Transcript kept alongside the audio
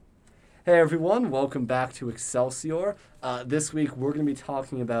Hey everyone, welcome back to Excelsior. This week we're going to be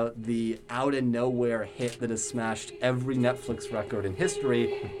talking about the out-of-nowhere hit that has smashed every Netflix record in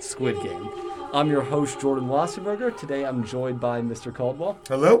history, Squid Game. I'm your host, Jordan Wasserberger. Today I'm joined by Mr. Caldwell.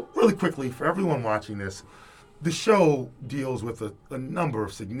 Hello. Really quickly, for everyone watching this, the show deals with a number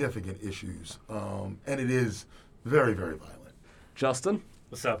of significant issues, and it is very, very violent. Justin.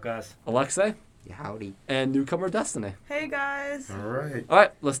 What's up, guys? Alexei. Yeah, howdy. And newcomer Destiny. Hey, guys. All right. All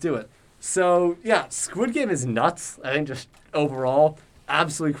right, let's do it. So, yeah, Squid Game is nuts. I think just overall,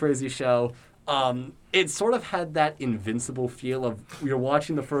 absolutely crazy show. It sort of had that Invincible feel of you're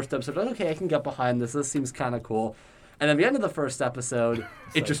watching the first episode, like, okay, I can get behind this. This seems kind of cool. And at the end of the first episode,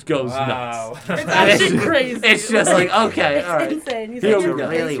 it just goes nuts. It's actually crazy. It's just like, okay, all right. It's insane. Here It's we a go.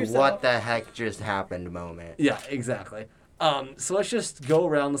 really Pace what yourself. the heck just happened moment. Yeah, exactly. So let's just go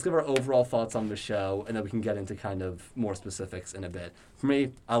around. Let's give our overall thoughts on the show, and then we can get into kind of more specifics in a bit. For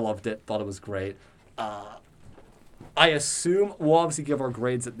me, I loved it. Thought it was great. I assume we'll obviously give our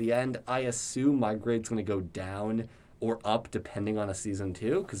grades at the end. I assume my grade's going to go down or up depending on a season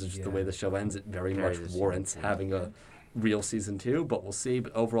 2, because it's just the way the show ends. It very much warrants having a real season 2, but we'll see.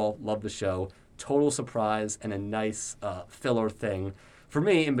 But overall, love the show. Total surprise and a nice filler thing for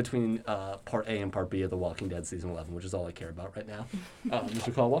me in between Part A and Part B of The Walking Dead Season 11, which is all I care about right now.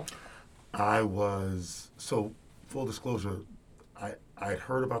 Mr. Caldwell? So full disclosure, I'd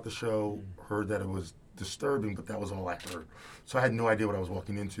heard about the show, heard that it was disturbing, but that was all I heard. So I had no idea what I was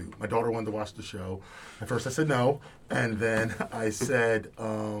walking into. My daughter wanted to watch the show. At first I said no, and then I said,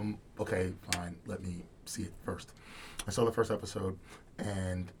 okay, fine, let me see it first. I saw the first episode,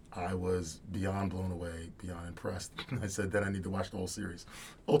 and I was beyond blown away, beyond impressed. I said, then I need to watch the whole series.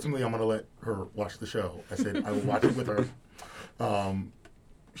 Ultimately, I'm going to let her watch the show. I said, I will watch it with her.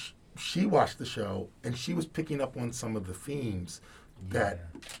 She watched the show, and she was picking up on some of the themes that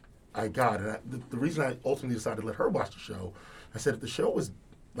I got. And the reason I ultimately decided to let her watch the show, I said, if the show was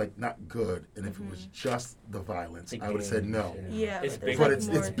like not good, and if it was just the violence, I would have said no. Yeah. It's big. But it's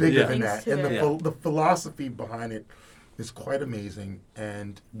bigger than things that. to And it. the philosophy behind it is quite amazing.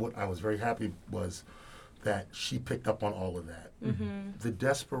 And what I was very happy was that she picked up on all of that. The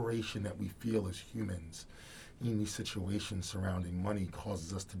desperation that we feel as humans in these situations surrounding money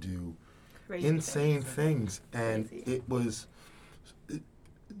causes us to do Crazy insane things. And Crazy. it was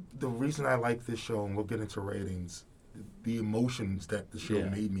the reason I like this show, and we'll get into ratings, the emotions that the show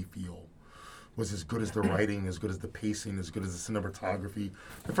made me feel was as good as the writing, as good as the pacing, as good as the cinematography.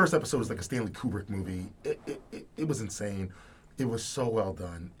 The first episode was like a Stanley Kubrick movie. It was insane. It was so well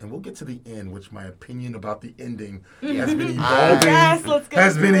done. And we'll get to the end, which my opinion about the ending has been evolving. Yes, let's go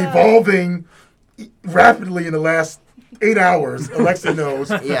has to been that. evolving rapidly in the last 8 hours. Alexa knows.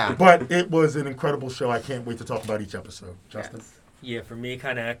 Yeah. But it was an incredible show. I can't wait to talk about each episode. Justin? Yeah, for me,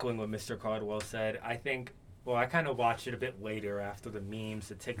 kind of echoing what Mr. Caldwell said, I think, I kind of watched it a bit later after the memes,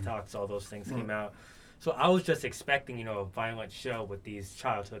 the TikToks, all those things came out. So I was just expecting, a violent show with these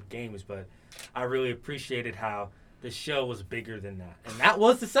childhood games, but I really appreciated how the show was bigger than that. And that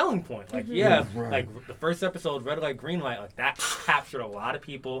was the selling point. Like, like the first episode, Red Light, Green Light, like that captured a lot of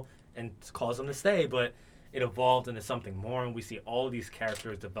people and caused them to stay, but it evolved into something more, and we see all these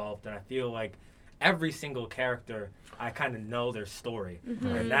characters developed, and I feel like every single character, I kind of know their story,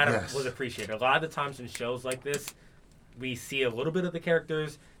 and that was appreciated. A lot of the times in shows like this, we see a little bit of the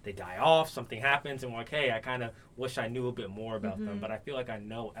characters, they die off, something happens, and we're like, hey, I kind of wish I knew a bit more about them, but I feel like I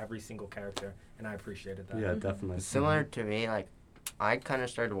know every single character, and I appreciated that. Yeah, definitely. Similar to me, like, I kind of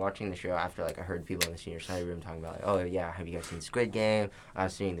started watching the show after, like, I heard people in the senior study room talking about, like, oh, yeah, have you guys seen Squid Game? I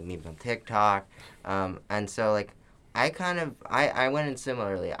was seeing the memes on TikTok. And so, like, I went in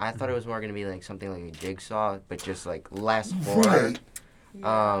similarly. I thought it was more going to be, like, something like a Jigsaw, but just, like, less horror.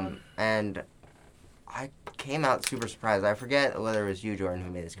 And I came out super surprised. I forget whether it was you, Jordan,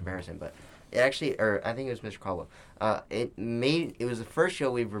 who made this comparison, but it actually, or I think it was Mr. Caldwell. It was the first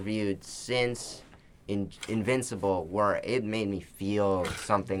show we've reviewed since Invincible where it made me feel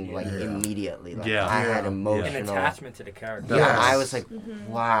something like immediately. Like I had emotional An attachment to the character. Yeah, I was like,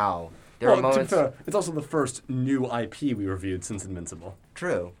 wow. There were To be moments. fair, it's also the first new IP we reviewed since Invincible.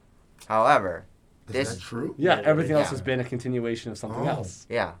 True. However, Is that true? Yeah, everything else Yeah. has been a continuation of something else.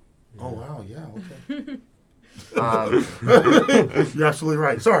 yeah. Oh, wow. Yeah, okay. Um, You're absolutely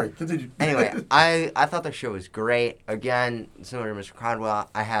right. Sorry, continue. anyway, I thought the show was great. Again, similar to Mr. Caldwell,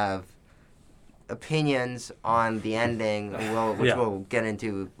 I have opinions on the ending, which we'll get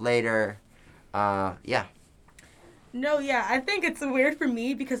into later. Yeah. No, yeah, I think it's weird for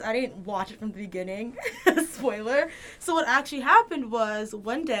me because I didn't watch it from the beginning. Spoiler. So what actually happened was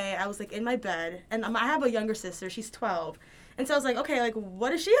one day I was like in my bed, and I have a younger sister. She's 12. And so I was like, okay, like,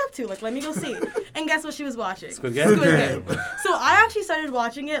 what is she up to? Like, let me go see. And guess what she was watching? Squid Game? Squid Game. So I actually started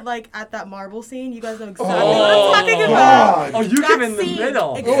watching it, like, at that marble scene. You guys know exactly Oh, what I'm talking about. God. Oh, you That came in the scene,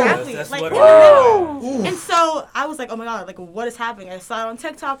 middle. Exactly. That's Like, what in it the is. middle. And so I was like, oh my God, like, what is happening? I saw it on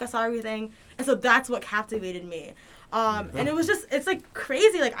TikTok. I saw everything. And so that's what captivated me. And it was just, it's like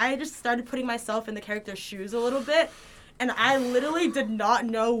crazy. Like, I just started putting myself in the character's shoes a little bit. And I literally did not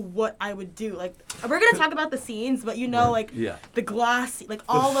know what I would do. Like, we're going to talk about the scenes, but like, Yeah. the glass, like,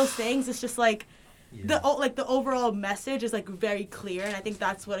 all those things. It's just like, Yeah. the overall message is, like, very clear. And I think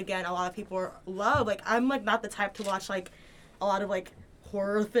that's what, again, a lot of people love. Like, I'm, like, not the type to watch, like, a lot of, like,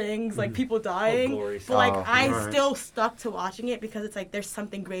 horror things, like people dying. glory But like stuff. I Right. still stuck to watching it because it's like there's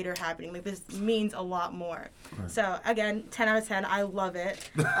something greater happening. Like this means a lot more. Right. So again, 10 out of 10. I love it.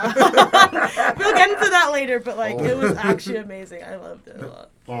 We'll get into that later, but like it was actually amazing. I loved it a lot.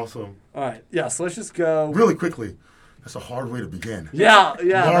 Awesome. All right. Yeah. So let's just go. Really quickly, that's a hard way to begin. Yeah.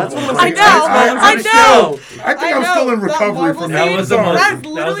 That's what I was know, I know. I think I I'm still know, in that recovery Marvel from scene, That was the Sorry. most. That's That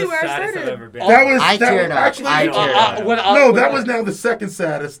was literally the where I saddest I've started. ever been. That was I that, teared up. actually. I teared up. No, that was now the second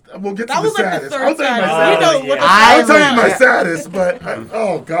saddest. We'll get to That the was like the saddest. third I'll tell you my saddest. saddest. You know what the I I'll tell you my legit- saddest, but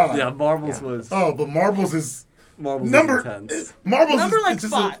oh god. Yeah. Marbles was. Oh, but Marbles is Marbles number. was intense. Marbles Number, is like, it's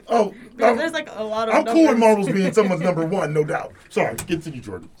just five. oh. There's like a lot of I'm cool with numbers. Marbles being someone's number one, no doubt. Sorry, continue,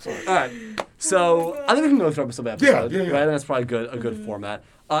 Jordan. Sorry. All right. So I think we can go through episode by episode. Yeah. Right. I think that's probably a good format.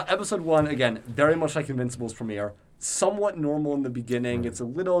 Episode 1 again, very much like Invincible's premiere. Somewhat normal in the beginning. It's a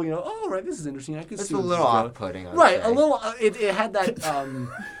little, oh, right, this is interesting. I can It's see a where this little is going. off-putting. I'd Right, say. a little. It had that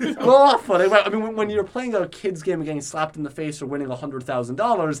little off-putting. Right. I mean, when you're playing a kids game and getting slapped in the face or winning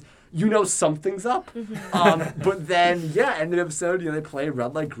 $100,000, you know something's up. But then, end of the episode, they play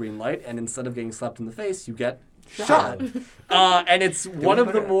red light, green light, and instead of getting slapped in the face, you get shot. And it's one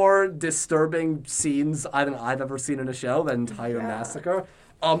of the more disturbing scenes I think I've ever seen in a show. That entire massacre.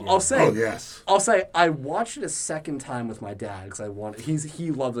 I'll say. Oh yes. I'll say I watched it a second time with my dad because he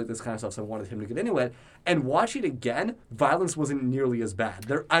loves like this kind of stuff, so I wanted him to get into it. And watch it again, violence wasn't nearly as bad.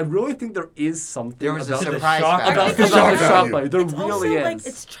 I really think there is something There was a about surprise shock factor. about It's the shock shock value. value. There It's really also is. like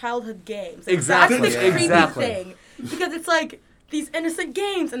it's childhood games. Like, Exactly, That's the creepy exactly. thing. Because it's like these innocent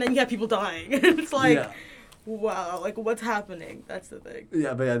games and then you have people dying. It's like, Yeah. wow, like what's happening? That's the thing.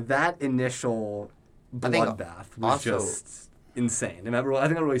 Yeah, but that initial I think bloodbath was also- just insane. And I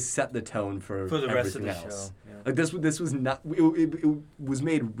think that really set the tone for For the rest of everything the else. show. Yeah. Like this was not. It was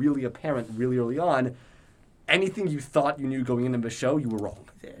made really apparent really early on. Anything you thought you knew going into the show, you were wrong.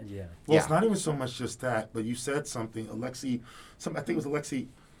 Yeah. Well, Yeah. it's not even so much just that, but you said something, Alexi. I think it was Alexi.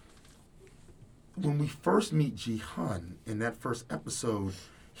 When we first meet Ji-hun in that first episode,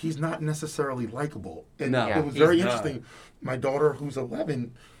 he's not necessarily likable, and No. it was He's very not. interesting. My daughter, who's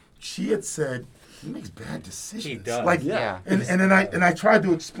 11, she had said he makes bad decisions. He does. Like, Yeah. and then I tried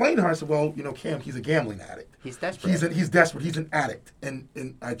to explain to her. I said, well, Cam, he's a gambling addict. He's desperate. He's desperate. He's an addict, and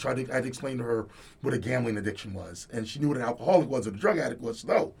I'd explain to her what a gambling addiction was, and she knew what an alcoholic was or a drug addict was.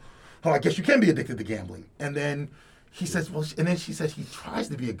 So, I guess you can be addicted to gambling. And then he says, and then she says he tries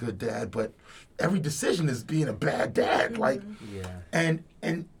to be a good dad, but every decision is being a bad dad. Like, Yeah. and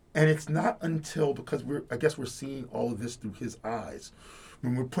it's not until because I guess we're seeing all of this through his eyes,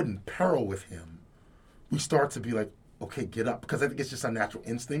 when we're put in peril with him, we start to be like, okay, get up, because I think it's just a natural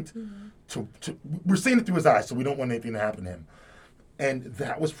instinct to we're seeing it through his eyes, so we don't want anything to happen to him. And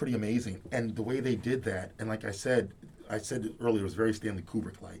that was pretty amazing. And the way they did that, and like I said it earlier, it was very Stanley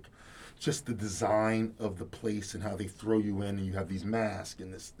Kubrick-like. Just the design of the place and how they throw you in, and you have these masks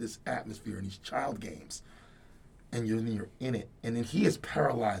and this atmosphere and these child games, and you're in it, and then he is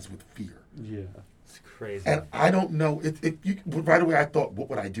paralyzed with fear. Yeah. It's crazy. And I don't know. Right away, I thought, what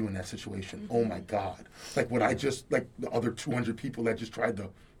would I do in that situation? Oh my God! Like, would I just like the other 200 people that just tried to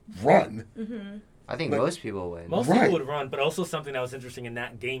run? I think like- most people would. Most Right. people would run, but also something that was interesting in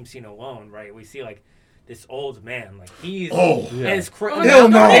that game scene alone, right? We see like this old man, like he's Oh. Yeah. and it's Oh, Hell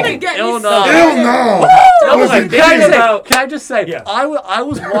no. Don't even get me Hell no. started. Hell no! That was Listen, like- Can I Thinking say? about- Can I just say? Yeah. I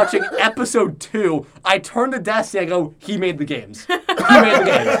was watching episode 2. I turned to Destiny. I go, he made the games. He made the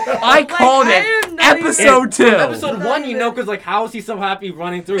games. I called I it. am not even- Episode 2. Episode 1, because like how is he so happy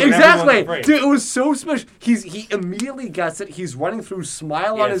running through? and everyone's Exactly, afraid? dude. It was so special. He immediately gets it. He's running through,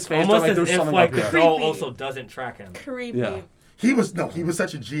 smile on Yes, his face. almost like as there's if something like up the here. doll Creepy. also doesn't track him. Creepy. Yeah. He was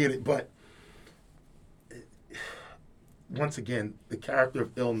such a G in it, but once again, the character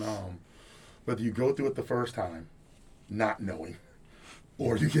of Il Nam, whether you go through it the first time, not knowing,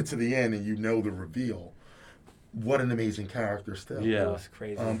 or you get to the end and you know the reveal, what an amazing character still. Yeah. It was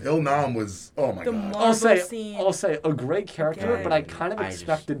crazy. Il Nam was, oh my The God. I'll say scene. a great character, Okay. but I kind of I just-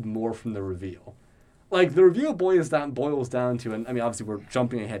 expected more from the reveal. like the review boils down to, and I mean obviously we're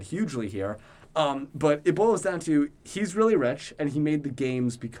jumping ahead hugely here, but it boils down to he's really rich and he made the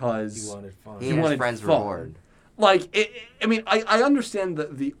games because He wanted fun. He He and his wanted friends were fun. bored. Like, I mean, I understand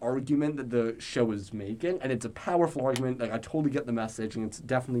the argument that the show is making, and it's a powerful argument. Like, I totally get the message, and it's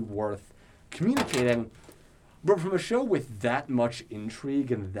definitely worth communicating. But from a show with that much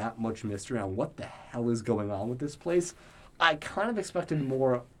intrigue and that much mystery on what the hell is going on with this place, I kind of expected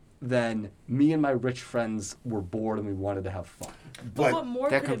more than me and my rich friends were bored and we wanted to have fun. But But what more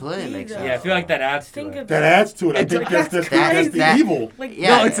that could it completely be, makes though? sense. Yeah, I feel like that adds to Think it. of that adds to it. I It's think like, that's that's that's the crazy. evil. Like,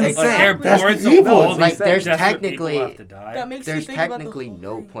 Yeah, No, it's it's insane. Like they're That's bored, the so evil. all these Like, there's desperate technically- people have to die. that makes There's you think about the technically whole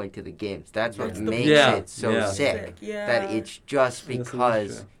no thing. point to the games. That's what It's the makes Yeah, it so yeah. sick. Yeah. That it's just That's so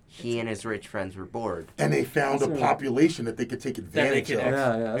because true. he and his rich friends were bored. And they found a That's right. population that they could take advantage could of.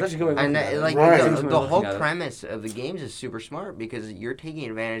 Yeah, it's actually going And looking at it. like Right. the Looking whole at it. premise of the games is super smart because you're taking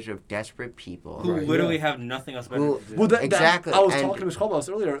advantage of desperate people. Who Right. literally have nothing else better Who- to do. Well, Exactly, I was and- talking to Miss Caldwell about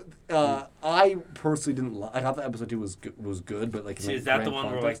this earlier. I personally didn't. I thought the episode 2 was good, but like. in See, a is that the grand one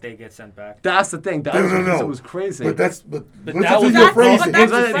where like context- they get sent back? That's the thing. That No, was no, because no. it was crazy. But listen But to that was your That's- phrasing.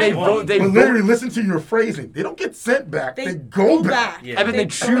 that's they, different. vote, they But vote, literally, listen to your phrasing. They don't get sent back. They go back. Yeah. and then they They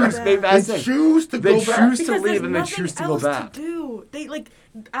choose. go They, back. that's They it. choose to They go back. choose to Because leave there's and they nothing choose to go else back. To do. They like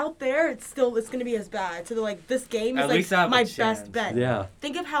out there. It's gonna be as bad. So they're like, this game At is least I like have a my chance. best bet. Yeah.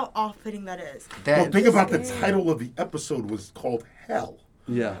 Think of how off-putting that is. Well, think about the Damn. title of the episode was called Hell.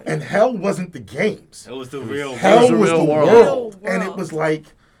 Yeah. And Hell wasn't the games. It was the real. Hell the was real the world. world. Real And it world. was like,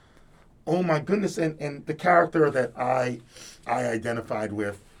 oh my goodness. And the character that I identified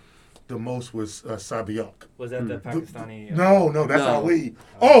with the most was Sabiak. Was that the Pakistani? No, that's No. Ali.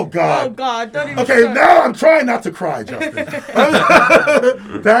 Oh, God. Oh God! Don't even. Okay, start. now I'm trying not to cry, Justin.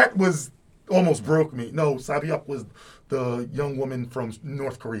 That was almost broke me. No, Sabiak was the young woman from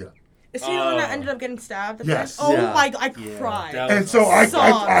North Korea. Is she the one that Oh. ended up getting stabbed? at Yes. the end? Oh Yeah. my! I Yeah, cried. that And was so I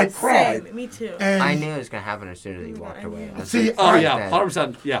Sobbed. cried. Same. Me too. And I knew it was gonna happen as soon as he walked I away. knew. I was See, like, Oh I- yeah, that-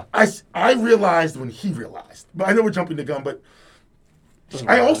 100%. Yeah. I realized when he realized. But I know we're jumping the gun, but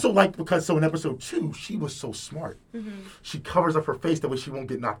I also liked because so in episode 2, she was so smart. She covers up her face that way she won't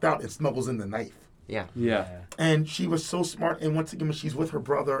get knocked out and snuggles in the knife. Yeah. Yeah. And she was so smart. And once again, when she's with her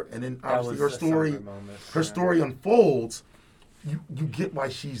brother, and then That obviously was her a story, somber moment. her Yeah. story unfolds. You get why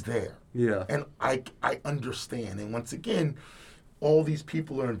she's there. Yeah. And I understand. And once again, all these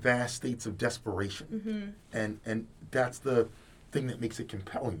people are in vast states of desperation. And that's the thing that makes it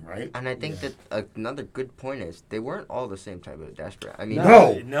compelling, right? And I think that another good point is they weren't all the same type of desperate. I mean,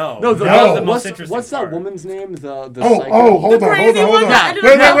 No. No. No, No. the, That was the most what's, interesting what's that part. woman's name? The Oh, psycho? hold The on. crazy one Wait, that ended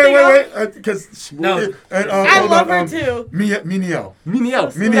wait, up wait. Because No. I love her too. Mineo.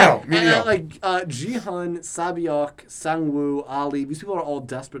 Mineo. So Mineo. Yeah, Mineo. and, like Jihan, Sabiok, Sangwoo, Ali. These people are all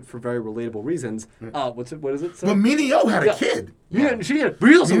desperate for very relatable reasons. What is it? But Mineo had a Yeah. kid. She had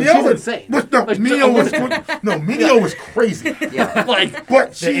real. She's Mineo was insane. No, Like, Mineo was like, Mineo was crazy. yeah. like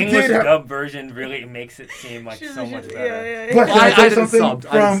But The she English did have. dub version really makes it seem like She's- so much she's- better. Yeah. But can I I, tell you didn't something? sub.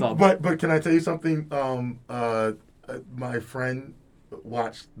 I didn't sub. But can I tell you something? My friend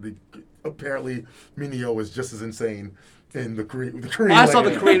watched the. Apparently, Mineo was just as insane in the Korean. I saw the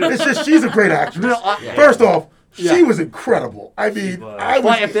language. Korean- It's just she's a great actress. No, First off, Yeah. she was incredible. I mean, was. I was.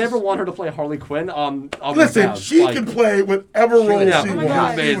 Like, if they ever want her to play Harley Quinn, I'll be Listen, down. she Like, can play whatever role Yeah. she Oh my wants.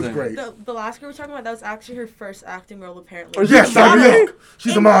 God. She was Amazing. great. The last girl we're talking about, that was actually her first acting role, apparently. Are you Yes, kidding me? Sabiok.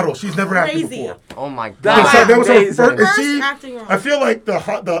 She's a model. She's never acted Crazy. before. Oh my god. That's So that was her amazing. first. And First she, acting role. I feel like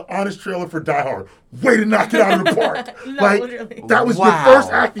the honest trailer for Die Hard. Way to knock it out of the park. No, like literally. that was Wow. your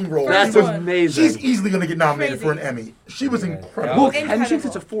first acting role. That's She was- amazing. She's easily going to get nominated Crazy. for an Emmy. She was Yeah. incredible. Well, Incredible. Kenshin's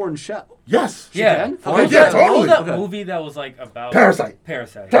such a foreign show. Yes. Yeah. can? Oh, Okay, yeah, What totally. was that Okay. movie that was like about Parasite.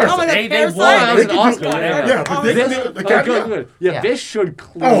 Parasite. Parasite. Oh my God, They Parasite. won. that was They an could Oscar. do- whatever. Yeah, but they This, the okay, Academy- good, good. Yeah, Yeah. this should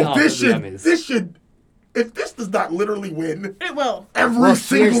clean Oh, up this the should. Emmys. This should. If this does not literally win It will. every Well,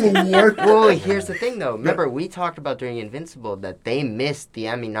 single here's- award. Well, here's the thing, though. Remember, we talked about during Invincible that they missed the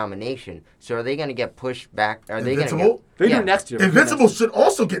Emmy nomination. So are they going to get pushed back? Are they going to Invincible? They do Yeah. it next year. Invincible should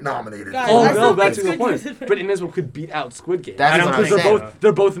also get nominated. Guys, Oh I no, still that's think the point. Squid Game's- But Invincible could beat out Squid Game. That's I don't what I'm because think they're saying.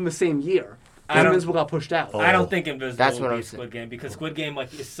 they're both in the same year. I don't- Invincible got pushed out. I don't think Invisible That's will what be I'm saying. Squid Game because Squid Game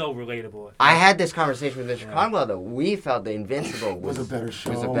like is so relatable. I had this conversation with Mr. Conwell, though. We felt that Invincible Was a better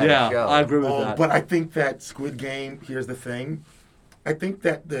show. Was a better Yeah, show. I agree with that. But I think that Squid Game, here's the thing. I think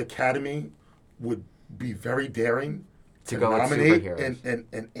that the Academy would be very daring To to go with nominate superheroes.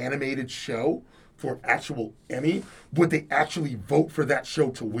 an animated show for an actual Emmy. Would they actually vote for that show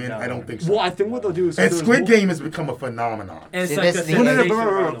to win? No. I don't think so. Well, I think what they'll do is and there's Squid more- Game has become a phenomenon. And it's See, like this the thing- No, no, no, sensation no,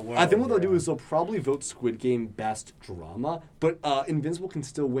 no, around no. the world. I think what they'll do yeah. is they'll probably vote Squid Game best drama, but Invincible can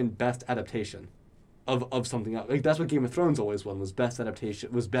still win best adaptation. of something else. Like that's what Game of Thrones always won, was best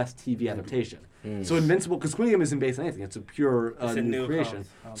adaptation, was best TV adaptation. So Invincible, because Squid Game isn't based on anything, it's a pure It's a new new creation.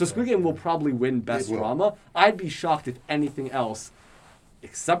 concept. So Squid Game will probably win best It will. drama. I'd be shocked if anything else,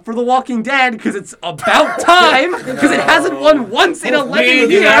 except for The Walking Dead, because it's about time, because it hasn't won once in 11 We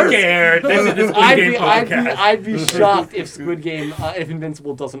do not years. care. This is the Squid I'd Game be, podcast. I'd be shocked if Squid Game, if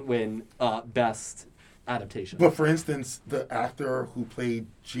Invincible doesn't win best adaptation. But for instance, the actor who played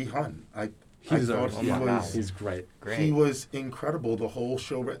Ji-hun, I deserves thought it. he Oh my was God. He's great. Great. he was incredible. The whole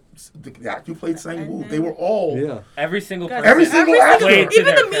show, the actor who played Sang-woo, they were all Yeah. Every single Guys, person. Every single actor. played to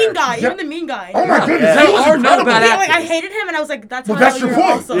Even their the mean guy. character. Even the mean guy. Oh my goodness, There he was are no incredible. bad Yeah, like I actors. hated him, and I was like, "That's Well, how that's you're your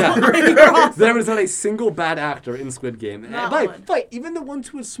point. awesome." Yeah. You're awesome. There was not a single bad actor in Squid Game. Not But one. even the ones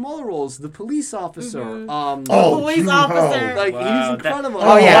who had smaller roles, the police officer, Oh, Police Jun-ho. officer. like Wow, he's that- incredible.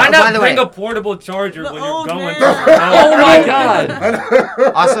 Oh, yeah. Why by not the bring way- a portable charger The when you're old going man. through Oh my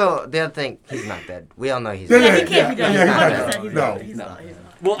god! Also, the other thing, he's not dead. We all know he's Yeah, not Yeah, he dead. can't be done. yeah, he's not 100% dead. he's No. not. He's No. not. He's not.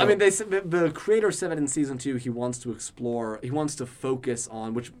 Well, I mean, the creator said it in season 2. He wants to explore. He wants to focus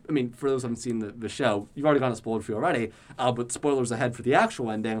on which. I mean, for those who haven't seen the show, you've already gotten spoiled for you already. But spoilers ahead for the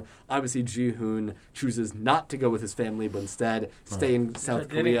actual ending. Obviously, Ji-hoon chooses not to go with his family, but instead stay in South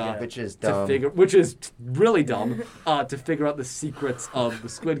Didn't Korea. get- Which is To dumb. figure, which is really dumb, to figure out the secrets of the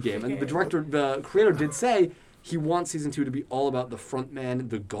Squid Game. And the creator did say he wants season 2 to be all about the front man,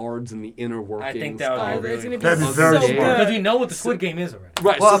 the guards, and the inner workings. think that would be of- really It's gonna be That'd be so very good. smart. Because you know what the Squid Game is already.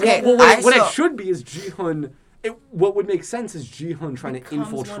 Right. Well, so okay, what it saw- should be is Ji-hoon. What would make sense is Ji-hoon trying Becomes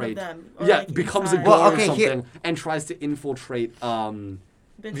to one of infiltrate. them, or, Yeah, like, becomes a inside. guard Well, or okay, something here- and tries to infiltrate Been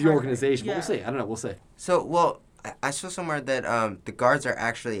the harder. organization. But Yeah. we'll see. I don't know. We'll see. So, well, I saw somewhere that the guards are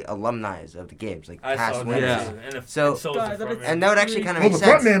actually alumni of the games, like I past saw winners. Yeah. that. And So- so God, is the that front is- man. And that would actually kind of Well, make the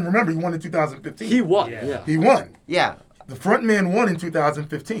front sense. man, remember, he won in 2015. He won. Yeah. Yeah. He won. Yeah. The front man won in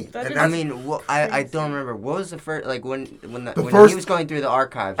 2015. That And is- I that's- mean, I don't remember. What was the first, like, when The when first- he was going through the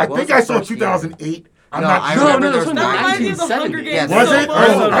archives? I what think was I the saw first year? 2008. I'm No, not I sure. remember no, there this was was That reminds me of the 1970. Hunger Games. Yes. Was so it? much.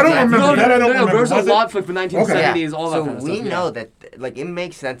 Oh, I don't Yeah. remember No, that. I don't no, remember. there's Was a it? lot for the 1970s, all that So kind of we stuff. know that, like, it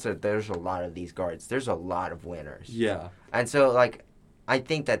makes sense that there's a lot of these guards. There's a lot of winners. Yeah. And so, like, I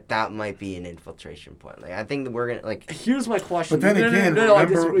think that might be an infiltration point. Like, I think that we're gonna, like, Here's my question. But then again, I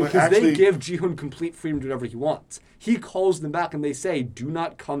remember disagree, when because they actually- give Ji-hoon complete freedom to do whatever he wants. He calls them back and they say, "Do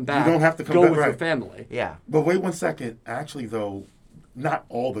not come back. don't have to come Go back, with your right. family." yeah. But wait 1 second. Actually, though, not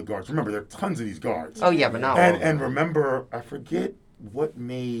all the guards. Remember, there are tons of these guards. Oh yeah, but not all. of And them. remember, I forget what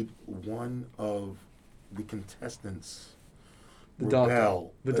made one of the contestants The doctor.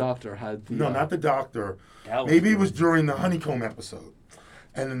 rebel. The doctor had the. No, not the doctor. That was Maybe it good. was during the honeycomb episode.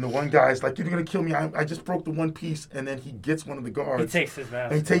 And then the one guy's like, "You're gonna kill me. I just broke the one piece." And then he gets one of the guards. He takes his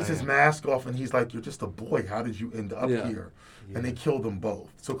mask. and he takes his mask off, and he's like, "You're just a boy. How did you end up Yeah. here?" And they killed them both.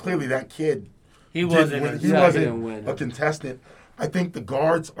 So clearly, that kid He didn't wasn't. win. a- He Yeah, he wasn't didn't win. a contestant. I think the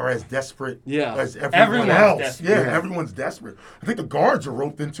guards are as desperate Yeah. as everyone Everyone's else. desperate. Yeah, Yeah. everyone's desperate. I think the guards are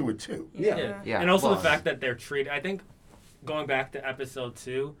roped into it too. Yeah. Yeah, And also well, the fact that they're treated. I think going back to episode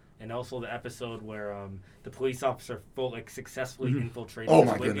 2, and also the episode where the police officer successfully infiltrated Oh the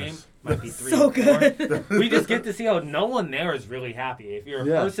my Squid goodness. Game might be 3 So or 4. good. We just get to see how no one there is really happy. If you're a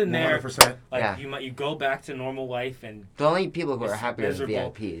Yeah, person there, 100%. like Yeah. you go back to normal life and the only people who are it's happy are the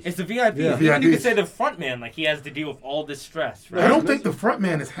miserable. VIPs. It's the VIPs. Yeah. Even you VIPs. could say the front man, like he has to deal with all this stress, right? I don't think the front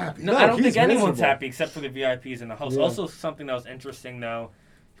man is happy. No, No, I don't he's think anyone's miserable. happy except for the VIPs in the house. Yeah. Also, something that was interesting though,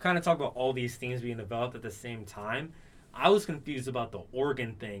 you kind of talk about all these things being developed at the same time. I was confused about the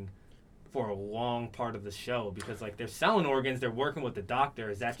organ thing for a long part of the show because like they're selling organs, they're working with the doctor.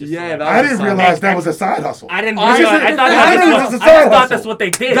 Is that just Yeah, like- that I was didn't a side realize that was a side hustle. I didn't I realize. just- I thought I that's didn't what, know it's a I side just thought hustle. that's what they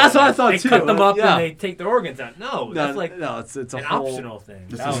did. That's what I thought they too. cut them up Yeah. and they take their organs out. No, that's like no, it's a an whole, optional thing.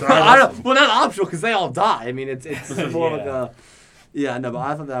 It's That a was- side No, I hustle. don't, well, not optional because they all die. I mean, it's more like Yeah. a. Yeah, no, but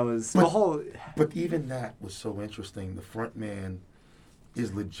I thought that was the But- whole. But even that was so interesting. The front man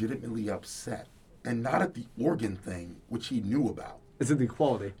is legitimately upset, and not at the organ thing, which he knew about. It's in the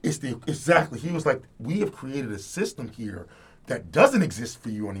equality. It's the exactly. He was like, "We have created a system here that doesn't exist for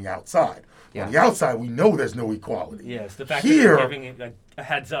you on the outside. Yeah. On the outside, we know there's no equality. Yes, the fact Here, that they're giving it like a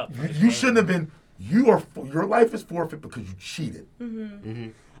heads up. you shouldn't have been. Your life is forfeit because you cheated,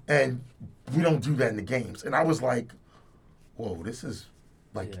 and we don't do that in the games." And I was like, "Whoa, this is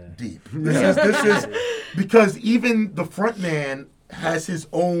like Yeah. deep. This is because even the front man has his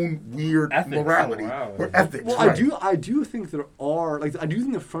own weird Ethics. morality Wow. or ethics. Well, right. I do think there are I do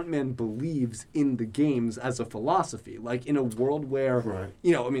think the frontman believes in the games as a philosophy. Like in a world where Right.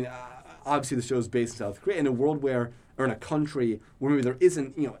 I mean, obviously the show is based in South Korea. In a world where or in a country where maybe there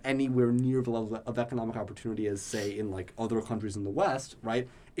isn't anywhere near the level of economic opportunity as say in like other countries in the West, right?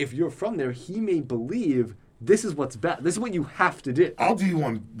 if you're from there, he may believe this is what's best. This is what you have to do. I'll do you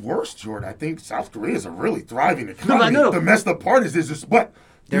one worse, Jordan. I think South Korea is a really thriving economy. No. The messed up part is there's a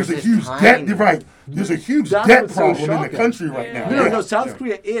There's huge this debt. time. Right. There's a huge That's debt what's so problem in the shocking. country right now. No. South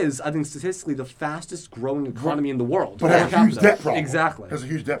Korea is, I think, statistically the fastest growing economy in the world. But per has a huge capita. debt problem. Exactly. Has a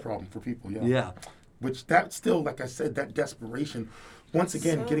huge debt problem for people. Yeah. Yeah. Which that still, like I said, that desperation. Once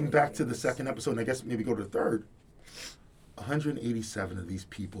again, getting back to the second episode, and I guess maybe go to the third. 187 of these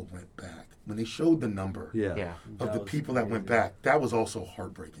people went back. When they showed the number Yeah. Yeah. of That the was people that went crazy. back, that was also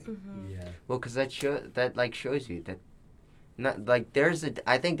heartbreaking. Mm-hmm. Yeah. Well, because that shows you that, not like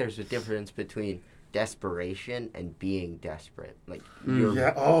I think there's a difference between desperation and being desperate. Like you're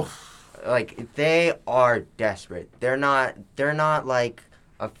Yeah. Oh. like they are desperate. They're not like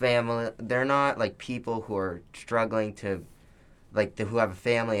a family. They're not like people who are struggling to, like who have a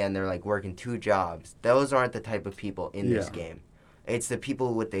family and they're like working 2 jobs. Those aren't the type of people in this Yeah. game. It's the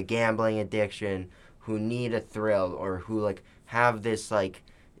people with the gambling addiction who need a thrill or who like have this like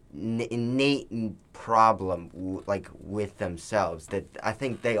innate problem like with themselves that I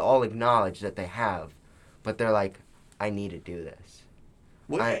think they all acknowledge that they have, but they're like, I need to do this.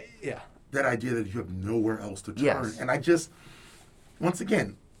 Well, yeah. That idea that you have nowhere else to turn. Yes. And I just, once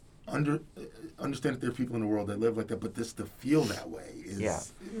again, understand that there are people in the world that live like that, but just to feel that way is Yeah.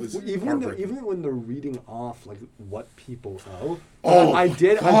 it was Even heartbreaking. when they're reading off like what people owe. Oh, I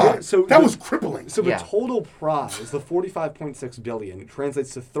did. God. So that the- was crippling. So Yeah. the total prize, the $45.6 billion,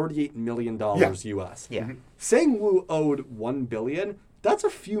 translates to $38 million US. Yeah. Sang-woo owed $1 billion. That's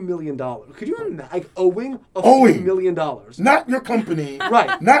a few $million. Could you imagine like owing a Owing. few $1 million? Not your company.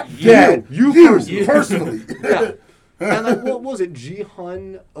 Right. Not Dad. You personally. Yeah. And like, what was it?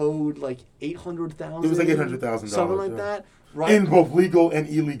 Ji-hun owed like $800,000. It was like $800,000, something like yeah. that. Right. In both legal and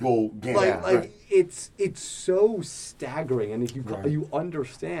illegal games. like, Right. it's so staggering, and if you Right. you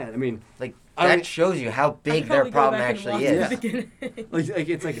understand. I mean, Like I that mean- shows you how big I'd their probably go problem back and actually watch is. the beginning.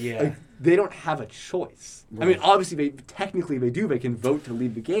 it's like, Yeah. like they don't have a choice. I mean, Right. obviously, technically they do. They can vote to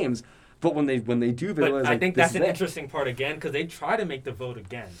leave the games, but when they do, they But realize, I like, think this that's is an it. interesting part again because they try to make the vote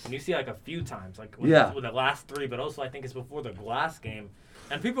again, and you see like a few times, like with the last 3, but also I think it's before the glass game,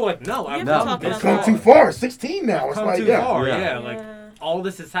 and people are like, no, I've Yeah, No. come talking this It's about come that. too far. 16 now. It's Come like, too yeah. far, Yeah. yeah. Like Yeah. all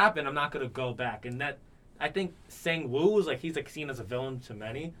this has happened, I'm not gonna go back, and that I think Sang-woo is like he's like seen as a villain to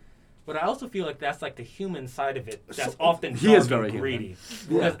many. But I also feel like that's like the human side of it that's So- often He is dark very and greedy.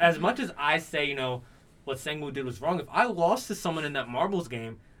 human. Because as much as I say, you know, what Sang-woo did was wrong, if I lost to someone in that marbles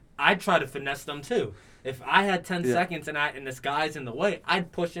game, I'd try to finesse them too. If I had 10 Yeah. seconds and this guy's in the way,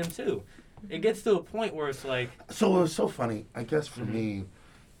 I'd push him too. It gets to a point where it's like, So it was so funny, I guess, for me.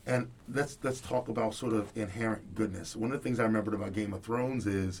 And let's talk about sort of inherent goodness. One of the things I remembered about Game of Thrones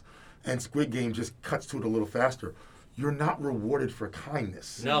is, and Squid Game just cuts to it a little faster. You're not rewarded for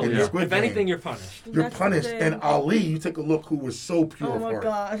kindness. no, in you're- Squid if Game. anything, you're punished. You're That's the punished. thing. And Ali, you take a look, who was so pure Oh of my heart.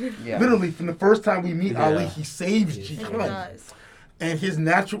 god. Yeah. Literally, from the first time we meet Yeah. Ali, he saves He He Jihan. does. And his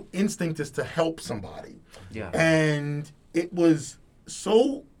natural instinct is to help somebody. Yeah. And it was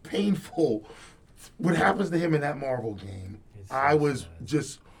so painful what happens to him in that Marvel game. It's so I was sad.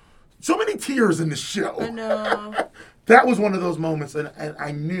 just so many tears in the show. I know. That was one of those moments, and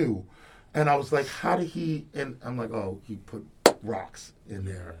I knew, and I was like, how did he? And I'm like, oh, he put rocks in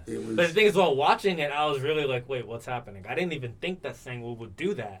there. It was. But the thing is, while watching it, I was really like, wait, what's happening? I didn't even think that Sang-woo would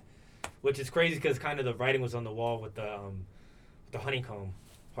do that, which is crazy because kind of the writing was on the wall with the honeycomb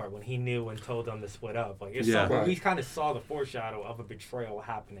part when he knew and told them to split up. Like, Yeah. Right. he kind of saw the foreshadow of a betrayal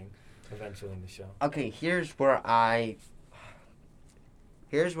happening eventually in the show. Okay, here's where I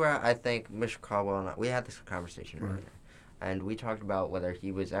think Mr. Caldwell and we had this conversation Right. earlier, and we talked about whether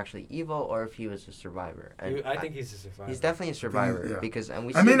he was actually evil or if he was a survivor. And I think he's a survivor. he's definitely a survivor yeah. because, and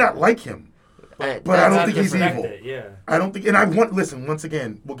we. I may see- not like him. and but I don't that's think he's different. evil. It, yeah. I don't think, and I want. Listen, once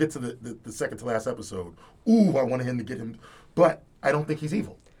again, we'll get to the second to last episode. Ooh, I wanted him to get him, but I don't think he's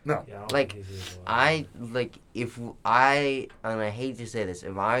evil. No. Yeah, I don't Like, think he's evil. and I hate to say this,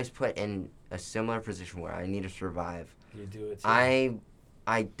 if I was put in a similar position where I need to survive, You do it too.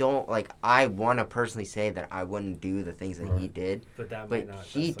 I don't like. I want to personally say that I wouldn't do the things that he Right. did, but that but might not.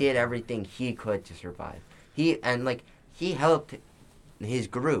 he that's did like- everything he could to survive. He helped his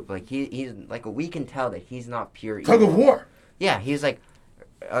group. Like he's like we can tell that he's not pure Tug evil. of war. Yeah, he's like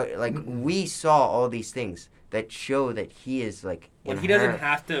we saw all these things that show that he is like. When he doesn't inherent-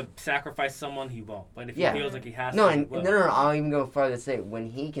 have to sacrifice someone, he won't. But if Yeah. he feels like he has No, to, he and will. no. I'll even go farther to say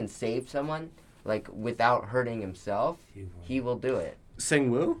when he can save someone, like without hurting himself, He will. he will do it.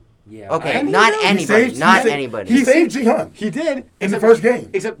 Sang-woo? Yeah. Okay, And he not knows. anybody, not anybody. He saved Jihan. He did In the except- first game.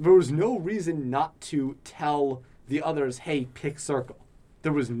 Except there was no reason not to tell the others, "Hey, pick circle."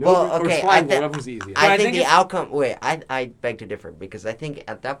 There was no Well, or okay, triangle, I thi- whatever was easiest. I I think think the it's- outcome. Wait, I beg to differ because I think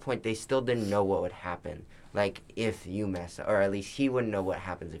at that point they still didn't know what would happen. Like if you mess up, or at least he wouldn't know what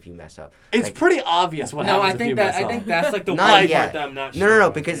happens if you mess up. It's Like, pretty obvious what No, happens I if think you that mess I up. think that's like the Not one yet. part that I'm not No, sure. no, no,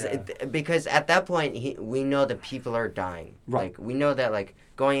 of, because yeah. because at that point we know that people are dying. Right. Like we know that like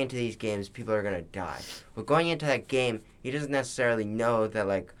going into these games, people are gonna die. But going into that game, he doesn't necessarily know that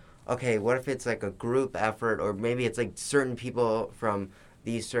like, okay, what if it's like a group effort, or maybe it's like certain people from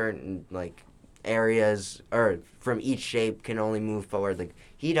these certain like areas or from each shape can only move forward. Like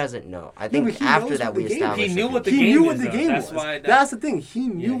he doesn't know. I think but he after knows that what we the game is. established He knew it. what the He game knew is, what the though. game That's was. why that- That's the thing. He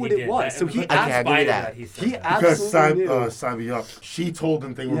knew Yeah, what he it did. was. That- So he but Okay, I give you absolutely, that. He said he that. Because absolutely knew. Sabiuk, she told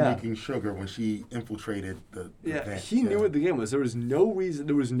them they were Yeah. making sugar when she infiltrated the Yeah, event. he knew what the game was. There was no reason.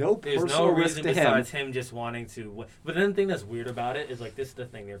 There was no There's personal no risk reason to him. besides him just wanting to. But then the thing that's weird about it is like this is the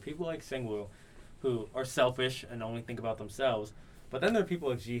thing. There are people like Singwoo who are selfish and only think about themselves. But then there are people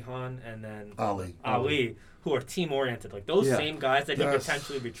like Jihan and then Ali who are team oriented. Like those Yeah. same guys that he Yes.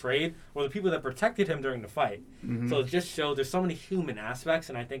 potentially betrayed were the people that protected him during the fight. Mhm. So it just shows there's so many human aspects,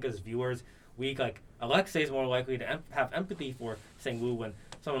 and I think as viewers, we like Alexei is more likely to have empathy for Singwoo when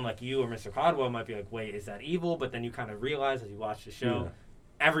someone like you or Mr. Codwell might be like, wait, is that evil? But then you kind of realize as you watch the show,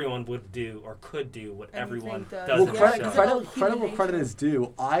 everyone would do or could do what Anything everyone does. does Well, in the credit, show. It's credit, all credit where human credit nature. is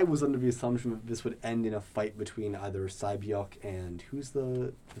due. I was under the assumption that this would end in a fight between either Sabiuk and who's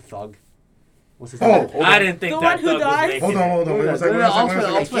the thug? What's his Oh, name? hold I on. didn't think The that one who Thug was dies? making Hold on, it. hold on. Wait a No, second. no, I'll explain,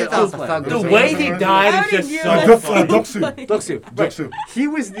 I'll explain, He I'll thought the explain. thug The was way making he it. died I is didn't just realize so that. funny. Duxu. Duxu. Duxu. He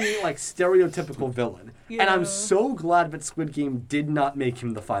was the like stereotypical villain, and Yeah. I'm so glad that Squid Game did not make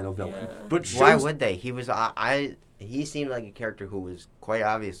him the final villain. Yeah. But Why shows- would they? He was he seemed like a character who was quite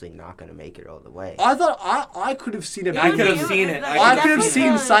obviously not going to make it all the way. I thought I could have seen it. I could have Yeah, seen it. I could have definitely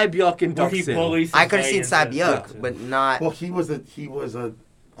seen could. Sabiuk and Where he Duxu. bullies I his could have way seen into Sabiuk, stuff. but not. Well, he was a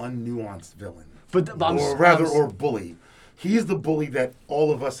unnuanced villain, But or bully. He's the bully that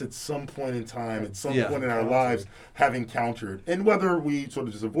all of us at some point in time, at some Yeah. point in our lives, have encountered. And whether we sort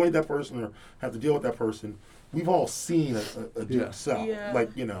of just avoid that person or have to deal with that person, we've all seen a Duke Yeah. Sell. Yeah.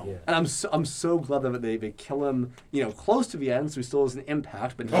 Like, you know. Yeah. And I'm so glad that they kill him, close to the end, so he still has an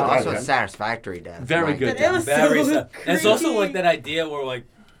impact. But Oh, not God, Also, yeah. a satisfactory death. Very Like, good. But it was Very so sad. And it's also creepy. like that idea where like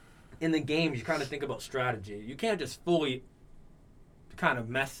in the games you kind of think about strategy. You can't just fully kind of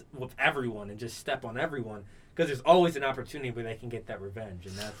mess with everyone and just step on everyone because there's always an opportunity where they can get that revenge,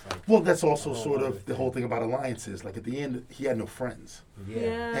 and that's like Well, that's also a whole sort other of the whole thing about alliances. Like at the end, he had no friends.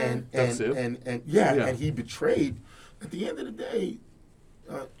 Yeah. And Duxu. yeah, Yeah. and he betrayed. At the end of the day,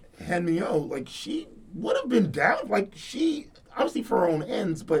 Han Mio, like she would have been down. Like she obviously for her own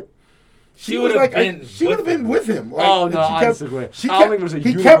ends, but She was would have like been she would have with been him. with him. Like, Oh and no, she I kept- disagree. she I don't kept- think there's a he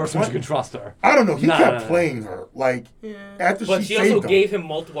kept universe in which you playing- can trust her. I don't know. He No, kept no, no. playing her like Yeah. after But she she also saved him. gave him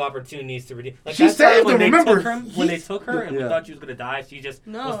multiple opportunities to redeem. Like She that saved time when him, they remember, took her, when they he's- took her, and we Yeah. thought she was gonna die, she just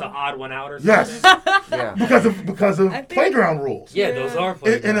No. was the odd one out or something. Yes, Yeah. because of I think- playground rules. Yeah, those are In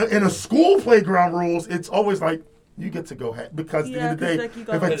playground a school playground rules, it's always like you get to go ahead because at the Yeah, end of the day, 'cause, like, you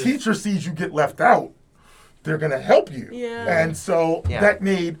if a go- teacher sees you get left out, they're gonna help you. Yeah. And so Yeah. that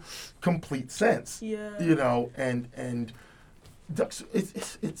made complete sense. Yeah. You know, and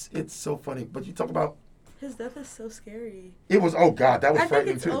it's so funny. But you talk about His death is so scary. it was that was I think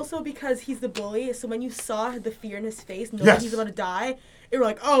frightening it's too. also because he's the bully. So when you saw the fear in his face, knowing Yes. he's about to die, you were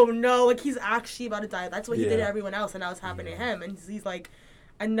like, "Oh no!" Like he's actually about to die. That's what he did to Yeah. everyone else, and now it's happening to him. And he's like,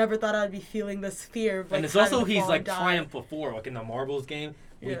 "I never thought I'd be feeling this fear." Of, like, And it's having also to he's fall like and die. triumphed before, like in the marbles game.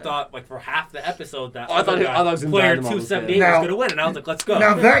 We Yeah. thought like for half the episode that Oh, I thought other he- guy, I thought he was in player Dynamo, 278 yeah. was Now- gonna win, and I was like, let's go.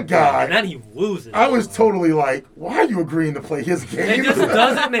 Now that guy, and then he loses. I was totally like, why are you agreeing to play his game? It just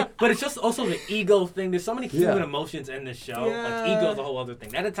doesn't make, but it's just also the ego thing. There's so many human Yeah. emotions in this show. Yeah. Like ego's a whole other thing.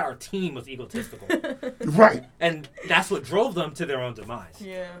 That entire team was egotistical, Right. and that's what drove them to their own demise.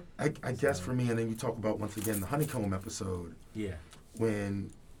 Yeah. I guess for me, and then you talk about once again the honeycomb episode Yeah. when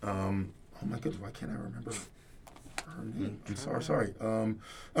oh my goodness, why can't I remember her name? I'm sorry.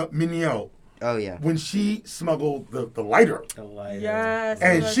 Minio, Oh yeah. when she smuggled the lighter, The lighter. Yes.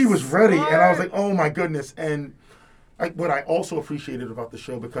 and that's she was ready, and I was smart. like, oh my goodness. And what I also appreciated about the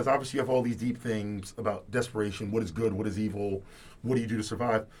show, because obviously you have all these deep things about desperation, what is good, what is evil, what do you do to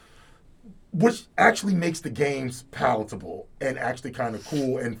survive, which actually makes the games palatable and actually kind of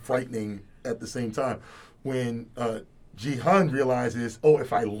cool and frightening at the same time. When Jihan realizes, oh,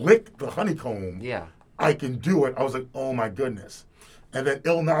 if I lick the honeycomb, Yeah. I can do it. I was like, oh my goodness. And then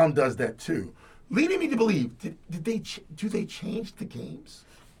Il-Nam does that too, leading me to believe, do they change the games?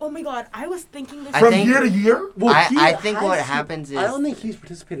 Oh my god, I was thinking this. I From think- year to year? Well, I think has- what happens is I don't think he's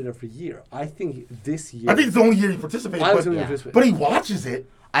participated every year. I think this year. I think it's the only year he participated, I was but, going yeah. to participate. but he watches it.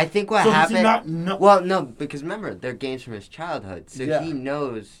 I think what So does happened. he not know? Well, no, because remember they're games from his childhood, so Yeah. he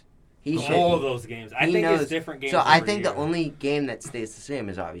knows. He should. All of those games. I he think knows. it's different games. So I every think the year. only game that stays the same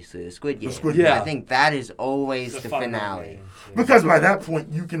is obviously the Squid Game. Squid Game. Yeah. I think that is always the final finale. game. Yeah. Because by that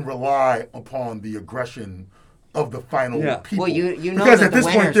point, you can rely upon the aggression of the final Yeah. people. Well, you know because that at the this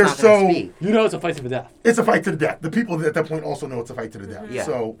winner's point, they're not gonna so. speak. You know it's a fight to the death. It's a fight to the death. The people at that point also know it's a fight to the death. Yeah.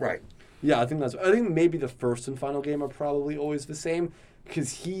 So, right. Yeah, I think maybe the first and final game are probably always the same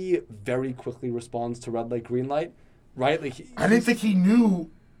because he very quickly responds to red light, green light, right? Like I didn't think he knew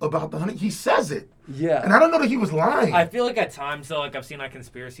about the honey. He says it. Yeah. And I don't know that he was lying. I feel like at times though, like I've seen like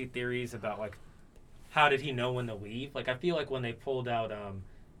conspiracy theories about like how did he know when to leave? Like I feel like when they pulled out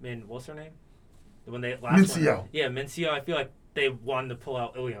what's her name? When they last Mincio. one. Yeah, Mincio. I feel like they wanted to pull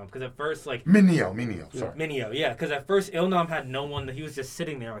out Ilium because at first like Minio, sorry. Minio, yeah, because at first Ilnam had no one. He was just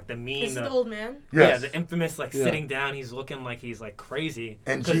sitting there like the This is mean, the old man. yeah, Yes. the infamous like Yeah. sitting down. He's looking like he's like crazy.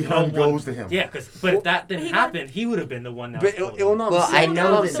 And 'Cause Jihan no one- goes to him. Yeah, but if that didn't He got- happen, he would have been the one that. But was pulled out. Ilnam Well, said, I know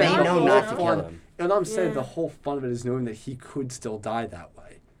Ilnam that said they the know whole not to fun- kill him. Ilnam said Yeah. the whole fun of it is knowing that he could still die that way.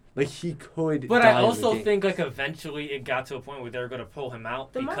 Like he could. But die I in the also game. think like eventually it got to a point where they were going to pull him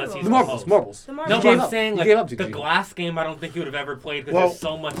out The because marbles. he's the the marbles, host. marbles. The No, marbles. He but gave I'm up. saying He like gave up to the G. glass game. I don't think he would have ever played because Well- there's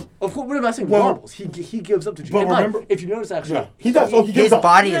so much. Of course, what am I saying? Well- Marbles. He gives up to G. But And like, remember- if you notice, actually, Yeah. He does. Oh, he gives His up.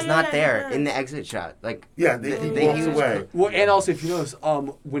 body Yeah, is yeah, not yeah, there yeah. in the exit shot. Like Yeah, he they walks use- away. Well, and also if you notice,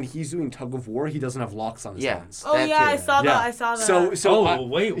 when he's doing tug of war, he doesn't have locks on his Yeah. hands. Oh That yeah, I too. saw Yeah. that. I saw that. So Oh,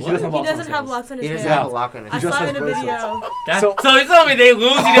 wait, he what? doesn't have he locks on doesn't his have hands. locks on he his doesn't hands. have a lock on his I just saw has it in a bracelets. video. That's, So- so he's telling me they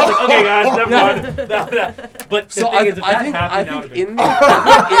lose. He just like, okay, guys, never mind. But the So thing is, if that I think happened, that would've in been-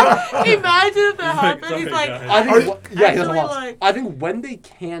 the Imagine if that happened. Sorry, He's like, guys. I think Are you- yeah, he doesn't Actually, have locks. like- I think when they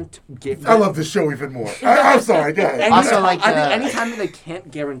can't get I love this show even more. I'm sorry, go ahead. Also, like, I think the- anytime that they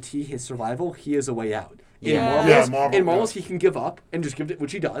can't guarantee his survival, he is a way out. In Yeah. Marvels, Yeah, Marvel, in Marvels, yeah. he can give up and just give it,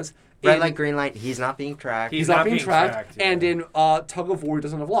 which he does. red In- light, green light. He's not being tracked. He's not being tracked, and in Tug of War, he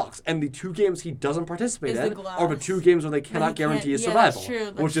doesn't have locks. And the two games he doesn't participate Is the in glass. are the two games where they he cannot can't- guarantee his yeah, that's survival, true,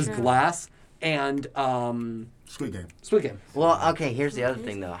 that's which is true. Glass and Squid Game. Squid Game. Well, okay. Here's the other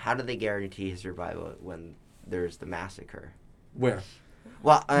thing, though. How do they guarantee his survival when there's the massacre? Where?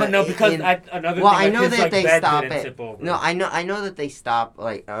 Well, But no, because in- another well, thing, I know his, that like, they bed stop didn't it. tip over. No, I know that they stop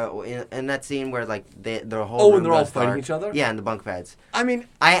like in that scene where like the whole Oh, room when they're all goes fighting dark. each other? Yeah, in the bunk beds. I mean,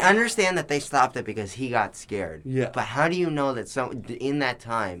 I understand that they stopped it because he got scared. Yeah. But how do you know that in that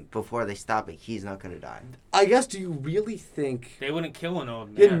time before they stop it, he's not gonna die? I guess, do you really think... They wouldn't kill an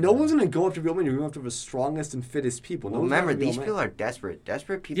old man. Yeah, no one's going to go after real men. You're going after the strongest and fittest people. No Well, one's remember, going after these real people men. are desperate.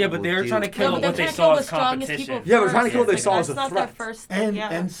 Desperate people. Yeah, but will they were do- trying to No, kill but what they're they trying to saw kill as the strongest competition. people. Yeah, we're trying to kill what they first. saw Like, as a that's not their threat. first. And yeah.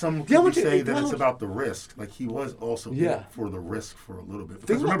 and some Yeah, people but you- say you that know- it's about the risk. Like he was also Yeah. in for the risk for a little bit. Think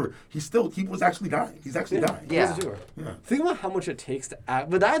Because about- remember, he was actually dying. He's actually dying. Yeah. What does it do her? Yeah. Think about how much it takes to act.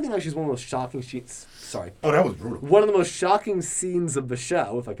 But that, I think, actually is one of the most shocking scenes. Sorry. Oh, that was brutal. One of the most shocking scenes of the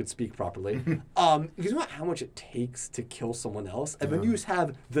show, if I could speak properly. Because you know how much it takes to kill someone else? And then you just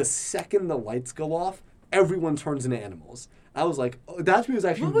have the second the lights go off, everyone turns into animals. I was like, oh, that to me was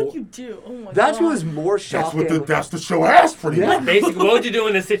actually What more... would you do? Oh my That to me god. was more That's shocking. what that's the show asked pretty Yeah. much. Basically, what would you do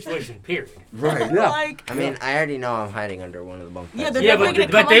in this situation? Period. Right. Yeah. Like, I mean, I already know I'm hiding under one of the bunk Yeah, beds. they're Yeah, definitely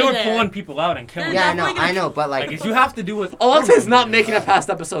but gonna they come were under there. pulling people out and killing They're them. Yeah, I know, definitely I know, but Like, like, if you have to do with Alexa's not making it past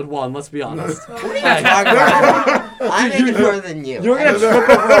episode 1, let's be honest. Oh, what are you talking about? I'm making more than you. You're going to trip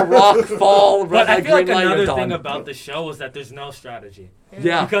over a rock, fall, But red I light, feel like green light, another you're thing done. about the show is that there's no strategy.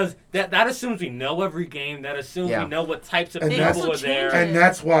 Yeah. Because that assumes we know every game. That assumes Yeah. we know what types of And people that's- are there. And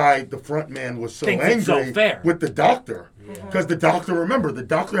that's why the front man was so Thinks it's so angry fair. with the doctor. Because the doctor, remember, the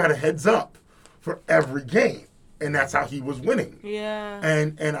doctor had a heads up for every game. And that's how he was winning. Yeah.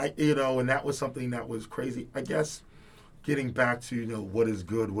 And I and that was something that was crazy. I guess getting back to what is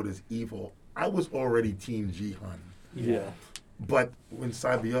good, what is evil. I was already Team Jihan, Yeah. but when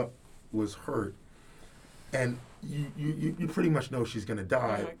Sabi Up was hurt, and you pretty much know she's gonna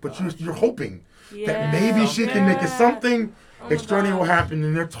die, my but gosh. you're hoping Yeah. that maybe she can make it something Oh my extraordinary will God. happen,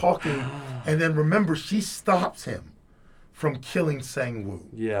 and they're talking, and then remember she stops him from killing Sang-woo.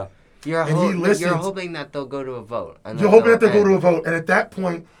 Yeah. You're, And he listens. you're hoping that they'll go to a vote. And You're then hoping that they'll go end. to a vote, and at that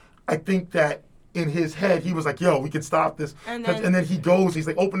point, I think that in his head he was like, "Yo, we can stop this," And and then- he goes, he's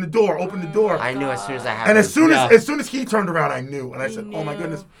like, "Open the door, open the door." I knew as soon as that happened. And as soon Yeah. as he turned around, I knew, and I You said, "Oh my knew.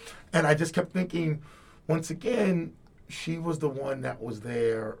 goodness!" And I just kept thinking, once again, she was the one that was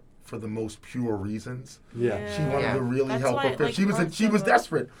there for the most pure reasons. Yeah. She wanted Yeah. to really That's help why her it, friends. like, hurts She so was much.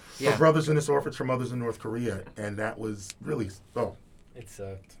 desperate. Yeah. Her brothers in this orphanage, her mother's in North Korea, and that was really It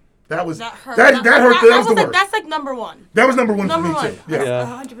sucked. That was That hurt. that hurt. That was the like, worst. that's like number one. That was number one Number for me one. too. Yeah.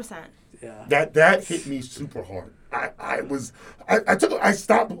 Yeah. 100%. Yeah. That hit me super hard. I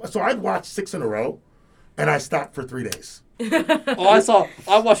stopped. So I'd watched 6 in a row, and I stopped for 3 days. Oh,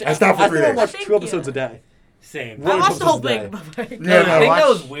 I watched. I stopped for 3 think I days. watched Thank 2 episodes you. a day. Same. One I watched the whole today. thing. But like, Yeah, The no, thing that watch-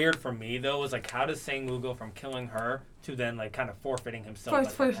 was weird for me though was like, how does Sang-woo go from killing her to then like kind of forfeiting himself? at the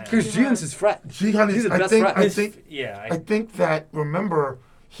First- end? Because Jian's his friend. Jihan He's is. the I best think. friend. I His- think. Yeah. I think that. Remember,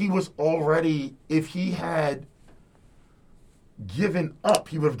 he was already. If he had given up,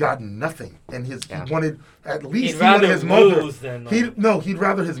 he would have gotten nothing, and he wanted at least He'd rather his mother. lose than, like- He'd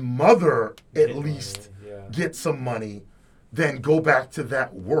rather his mother at Get least money, yeah. get some money than go back to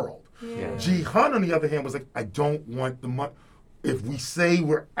that world. yeah. Jihan, on the other hand, was like, I don't want the money. If we say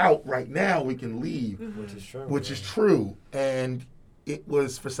we're out right now, we can leave, Which is true. which is true. And it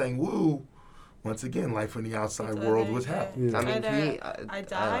was for Sang-woo, once again, life in the outside world was hell. Yeah. I mean, Either I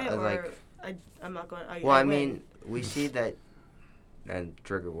die or like, I'm not going. well, I mean, we see that, and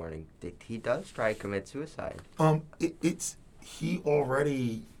trigger warning, that he does try to commit suicide. He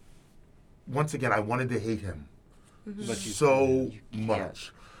already, once again, I wanted to hate him But you- so can't.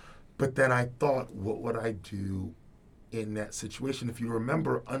 much. But then I thought, what would I do in that situation? If you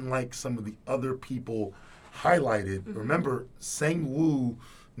remember, unlike some of the other people highlighted, remember Sang-woo,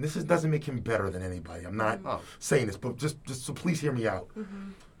 and this doesn't make him better than anybody. I'm not Oh. saying this, but just so please hear me out.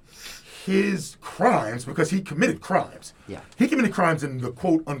 His crimes, because he committed crimes. Yeah. He committed crimes in the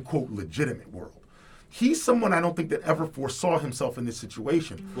quote unquote legitimate world. He's someone I don't think that ever foresaw himself in this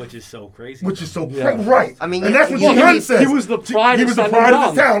situation, Which is so crazy. which is so Yeah. right. I mean, and that's what he- Jihan he- says. he was the pride He of was the Sun pride of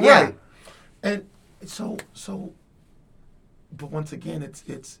Yong. the town, Yeah. right? And so, but once again,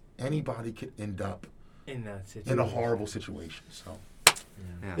 it's anybody could end up in that situation. in a horrible situation. So.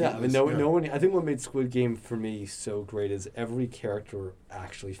 Yeah, I mean, no Yeah. one. I think what made Squid Game for me so great is every character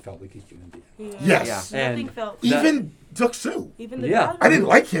actually felt like a human being. Yes. Yeah. Nothing And felt. Even Duck-soo. Even the Yeah. dog I didn't was-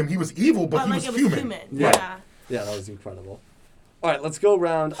 like him. He was evil, but he like was it was human. human. Yeah. Yeah. Yeah, that was incredible. All right, let's go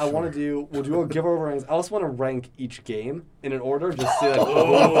around. I want to do. We'll do a give our rankings. I also want to rank each game in an order, just to.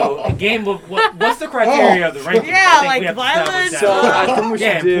 Oh, a game. What's the criteria of the ranking? Yeah, I think like we have to establish violence. that. So I think we should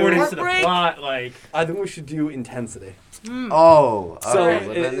yeah, do. importance to the Heartbreak. plot. Like, I think we should do intensity. Oh, So, okay,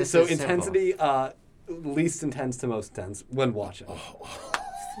 well, then this is simple. intensity, least intense to most intense when watching.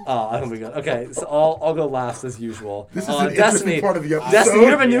 I think we got. Okay, so I'll go last as usual. This is an interesting part of the episode. Destiny,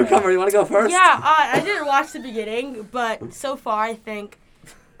 you're a Yeah. newcomer. You want to go first? Yeah, I didn't watch the beginning, but so far I think,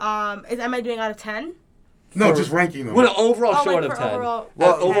 am I doing out of 10? No, just ranking them. What an overall Oh, show like out of for 10. overall-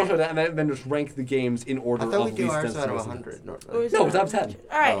 Well, okay. overall show out of 10, and then just rank the games in order I thought we of do least ours intense out to of most 100. intense. Or is No, it it's out of 10.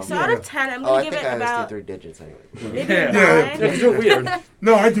 All right, Oh. so out Yeah. of 10, I'm Oh, going I to give think it I always about do 3 digits anyway. maybe Yeah. a 9. Yeah. Yeah, 'cause you're weird.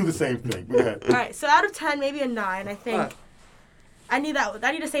 No, I do the same thing. Go ahead. All right, so out of 10, maybe a 9. I think Alright. I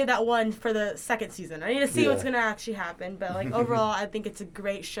need to save that one for the second season. I need to see what's Yeah. going to actually happen. But like overall, I think it's a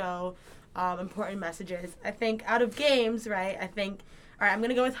great show. Important messages. I think out of games, right? I think all right. I'm going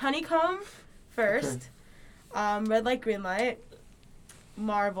to go with Honeycomb first. Red Light, Green Light,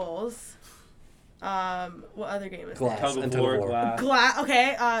 Marbles. What other game is Glass. tug And of war, glass. Glass.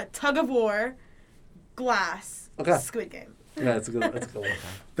 Okay. Tug of War, Glass. Okay. Squid Game. Yeah, that's a good one.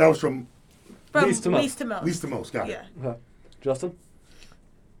 That was from From Least to most. least to most. least to most. Got Yeah. it. Okay. Justin?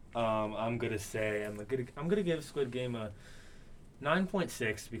 I'm gonna give Squid Game a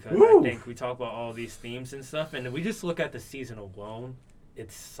 9.6 because Woo! I think we talk about all these themes and stuff, and if we just look at the season alone,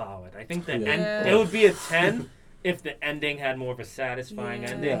 it's solid. I think the Yeah. end it would be a 10 if the ending had more of a satisfying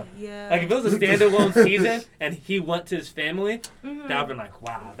ending. Yeah. Yeah. Like if it was a standalone season and he went to his family, Mhm. that would been like,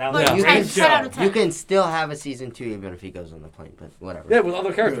 wow, that was Like, a you great can, can 10 out show. of 10. you can still have a season 2 even if he goes on the plane, but whatever. Yeah, with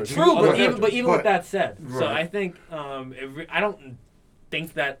other characters. Yeah. True, Other but characters. even But- with that said, so Right. I think I don't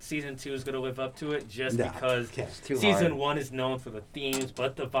think that season 2 is going to live up to it just Nah, because can't. It's too season hard. 1 is known for the themes,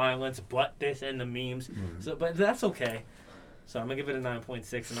 but the violence, but this and the memes. Mm-hmm. So, but that's okay. So I'm gonna give it a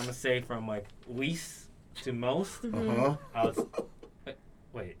 9.6, and I'm gonna say from like least to most. Uh-huh. I was,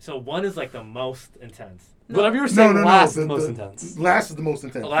 wait, so 1 is like the most intense. Whatever you were saying, No. last the, is most the- intense. Last is the most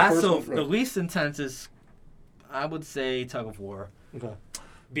intense. The Last, first so one's the right. least intense is, I would say, Tug of War. Okay.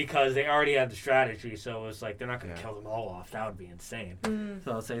 Because they already had the strategy, so it's like they're not gonna Yeah. kill them all off. That would be insane. Mm.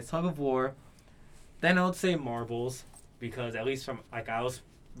 So I'll say Tug of War. Then I would say Marbles, because at least from like I was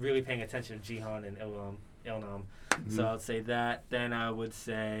really paying attention to Jihan and Ilnam. So I'd say that. Then I would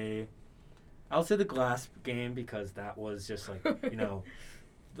say the Glass game because that was just like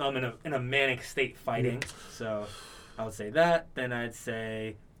I'm in a manic state fighting. So I would say that. Then I'd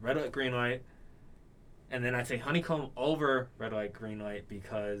say Red Light, Green Light. And then I'd say Honeycomb over Red Light, Green Light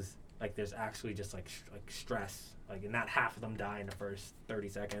because like there's actually just like stress. Like, not half of them die in the first 30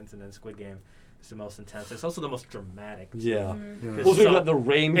 seconds, and then Squid Game is the most intense. It's also the most dramatic. Yeah. Yeah. It's Well, we so- got the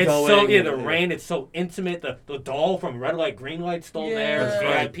rain It's going. so the rain. It's so intimate. The doll from Red Light, Green Light still there. Yeah. The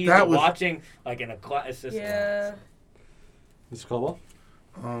Right. VIPs That are was- watching like in a class. It's just Yeah. Mr. Caldwell?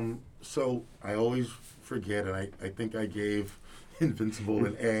 So I always forget, and I think I gave Invincible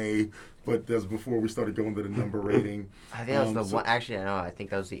an A, but that's before we started going to the number rating. I think that was the so one. Actually, no, I think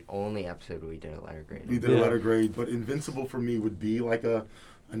that was the only episode we did a letter grade. We did Yeah. a letter grade, but Invincible for me would be like a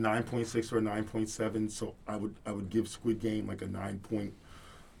 9.6 or a 9.7. So I would give Squid Game like a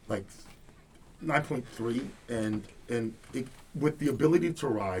 9.3, and it, with the ability to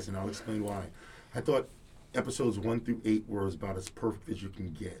rise, and I'll explain why. I thought episodes 1 through 8 were about as perfect as you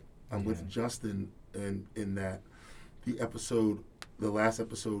can get. I'm with Justin, and in that the last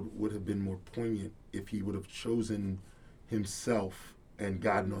episode would have been more poignant if he would have chosen himself and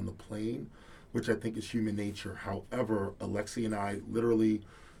gotten on the plane, which I think is human nature. However, Alexi and I literally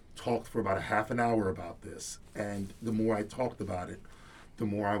talked for about a half an hour about this, and the more I talked about it, the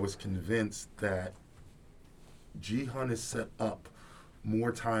more I was convinced that Ji-hun is set up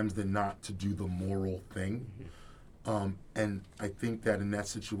more times than not to do the moral thing. And I think that in that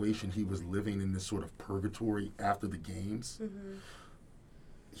situation, he was living in this sort of purgatory after the games.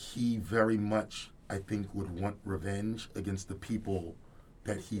 He very much, I think, would want revenge against the people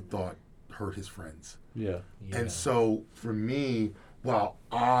that he thought hurt his friends. Yeah. And so for me, while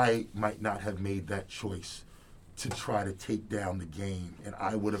I might not have made that choice to try to take down the game, and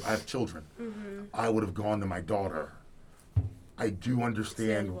I have children, I would have gone to my daughter. I do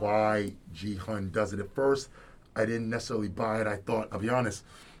understand why Ji-hun does it. At first, I didn't necessarily buy it. I thought, I'll be honest,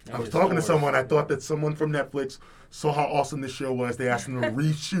 I was talking to someone, I thought that someone from Netflix saw how awesome this show was. They asked them to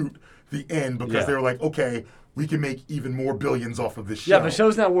reshoot the end because Yeah. they were like, okay, we can make even more billions off of this show. Yeah, the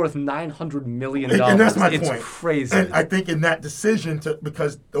show's now worth $900 million. And that's my it's point. crazy. And I think in that decision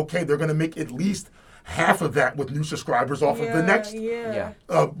because they're going to make at least half of that with new subscribers off of the next Yeah.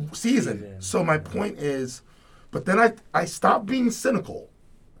 season. So my point is, but then I stopped being cynical,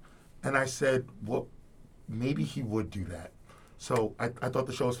 and I said, well, maybe he would do that. So I thought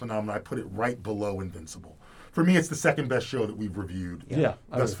the show was phenomenal. I put it right below Invincible. For me, it's the second best show that we've reviewed Yeah,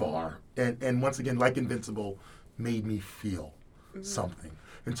 I thus agree. far. And once again, like Invincible, made me feel something.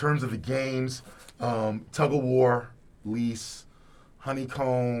 In terms of the games, Tug of War, Lease,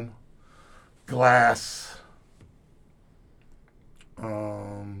 Honeycomb, Glass,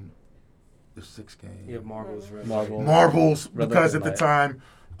 there's 6 games. You have Marbles. Marbles, Red Light, because Green at the time,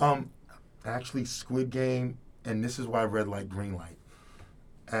 actually Squid Game, and this is why Red Light, Green Light.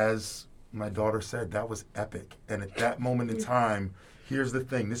 As my daughter said, that was epic. And at that moment in time, here's the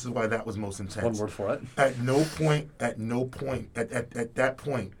thing. This is why that was most intense. One word for it. At that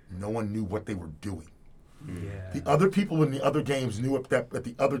point, no one knew what they were doing. Yeah. The other people in the other games knew at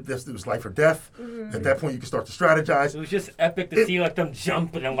the other this it was life or death. At that point, you could start to strategize. It was just epic to see like them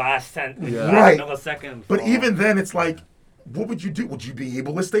jump in the last Yeah. Right. millisecond. But fall. even then, it's like, what would you do? Would you be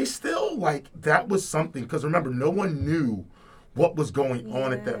able to stay still? Like, that was something. Because remember, no one knew what was going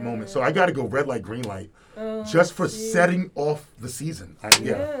on at that moment. So I got to go Red Light, Green Light, just for setting off the season.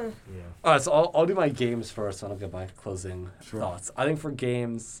 Yeah. All right, so I'll do my games first, and I'll get my closing thoughts. I think for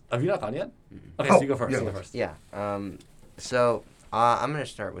games, have you not gone yet? Okay, so you go first. yeah. You go first. Yeah. So I'm gonna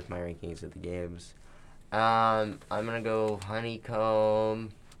start with my rankings of the games. I'm gonna go Honeycomb.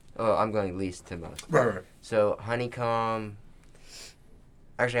 Oh, I'm going least to most. Right. So Honeycomb.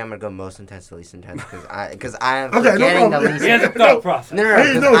 Actually, I'm gonna go most intense to least intense because I'm Okay, no forgetting the problem. least. He has a thought process. No,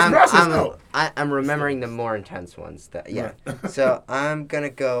 Hey, 'cause no, it's process, no. I'm remembering the more intense ones. So I'm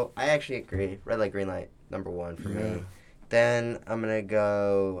gonna go. I actually agree. Red Light, Green Light, number 1 for me. Then I'm gonna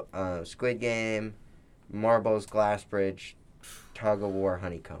go Squid Game, Marbles, Glass Bridge, Tug of War,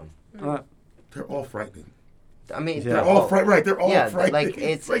 Honeycomb. All right. They're all frightening. I mean, Yeah. They're they're all frightening. Right. They're all Yeah, frightening. like,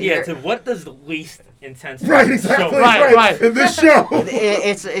 it's- like, Yeah, to what does the least intense right, exactly. show? Right. In this show.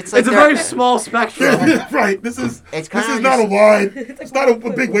 It's like It's a they're- very small spectrum. Right. This is It's this kinda is not a just- wide. It's not a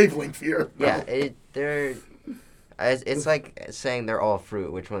big wavelength here. Yeah, it's like saying they're all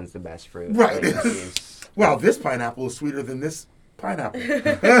fruit. Which one's the best fruit? Right. Like, it's Wow, this pineapple is sweeter than this pineapple.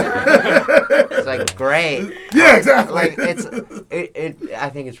 like great. Yeah, exactly. Like I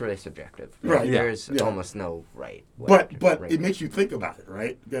think it's really subjective. Right, yeah, There's yeah. almost no right. way but to but rank it makes you think about it,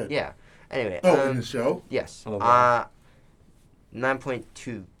 right? Good. Yeah. Anyway. Oh, in the show. Yes. Oh, wow.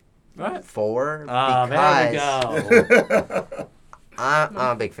 9.24 Ah, there we because go. I'm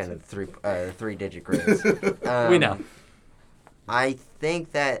a big fan of the three-digit grades. We know. I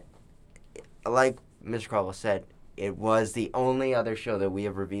think that, like Mr. Caldwell said, it was the only other show that we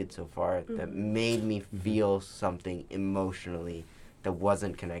have reviewed so far that made me feel something emotionally that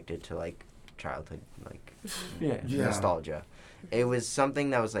wasn't connected to like childhood, like Yeah. Yeah. nostalgia. It was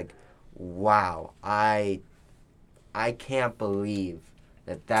something that was like, wow, I can't believe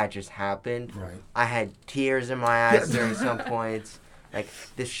that just happened. Right. I had tears in my eyes during some points. Like,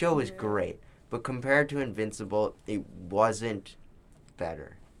 the show is great, but compared to Invincible, it wasn't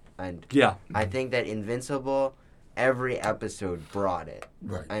better. And Yeah. I think that Invincible, every episode brought it.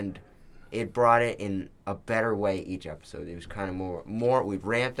 Right. And it brought it in a better way each episode. It was kind of more we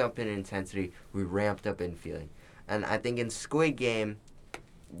ramped up in intensity, we ramped up in feeling. And I think in Squid Game,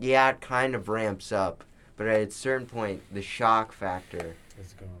 yeah, it kind of ramps up, but at a certain point, the shock factor,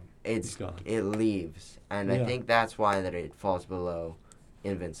 It's gone. It's gone. it leaves. And Yeah. I think that's why that it falls below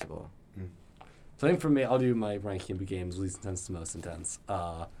Invincible. So I think for me, I'll do my ranking of games, least intense to most intense.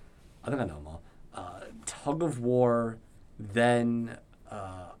 I think I know them all. Tug of War, then...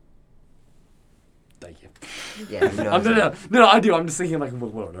 thank you. Yeah, who knows? No, I do. I'm just thinking like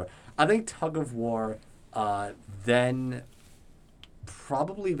what order. I think Tug of War, then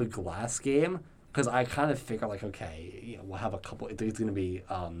probably the Glass Game, because I kind of figure like, okay, you know, we'll have a couple. It's going to be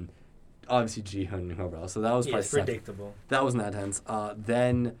obviously Ji-hoon and whoever else. So that was Yeah, probably it's second. predictable. That wasn't that intense.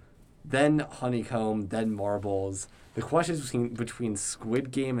 Then Honeycomb, then Marbles. The question is between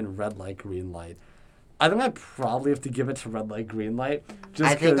Squid Game and Red Light, Green Light. I think I probably have to give it to Red Light, Green Light. Just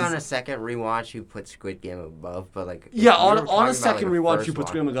I think 'cause- on a second rewatch, you put Squid Game above, but like... if yeah, we were on talking a about, second like, rewatch, first you put watch-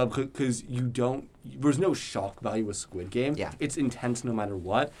 Squid Game up because you don't. There's no shock value with Squid Game. Yeah. It's intense no matter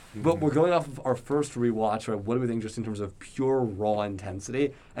what. But we're going off of our first rewatch, right? What do we think just in terms of pure raw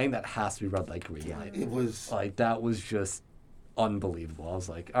intensity? I think that has to be Red Light, Green Light. It was Like that was just unbelievable. I was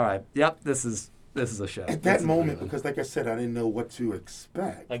like, all right, yep, this is a show. at This that is moment really- because, like I said, I didn't know what to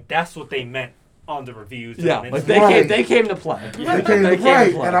expect. Like, that's what they meant on the reviews. yeah, and like it's- they Right. came to play. They came They to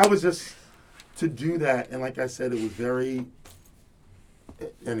play, play. and I was just to do that, and like I said, it was very.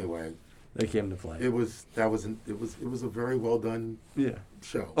 Anyway, They came to play. it was a very well done Yeah.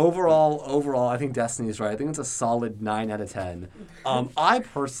 show. Overall, I think Destiny's right. I think it's a solid 9 out of 10. I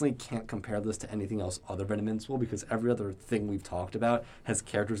personally can't compare this to anything else other than Invincible because every other thing we've talked about has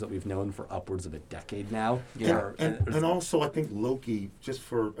characters that we've known for upwards of a decade now. Yeah. And also, I think Loki,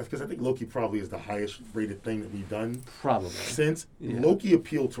 because I think Loki probably is the highest rated thing that we've done Probably. since. Yeah. Loki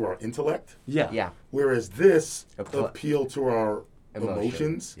appealed to our intellect, Yeah. Yeah, whereas this Appl- appealed to our emotion.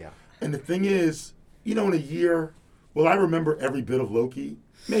 emotions. Yeah. And the thing is, in a year, will I remember every bit of Loki?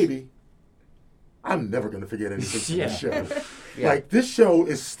 Maybe. I'm never going to forget anything from this Yeah. show. Yeah. Like, this show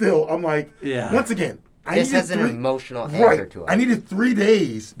is still, I'm like, Yeah. once again, I This needed has an 3 emotional anchor right. to it. I needed 3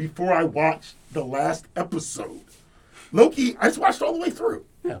 days before I watched the last episode. Loki, I just watched all the way through.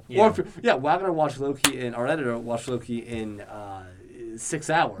 Yeah. Yeah. Or Wagner watched Loki in, our editor watched Loki in 6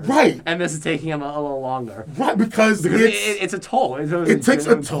 hours. Right. And this is taking him a little longer. Right, because Because it's, it's a toll. it takes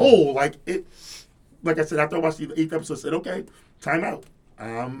a toll. Like I said, after I watched the 8th episode, I said, okay, time out. I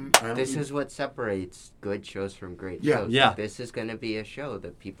don't This need- is what separates good shows from great Yeah. shows. Yeah. This is going to be a show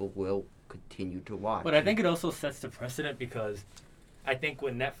that people will continue to watch. But I think it also sets the precedent because I think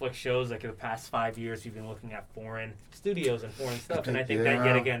with Netflix shows, like in the past 5 years, we've been looking at foreign studios and foreign stuff, and I think that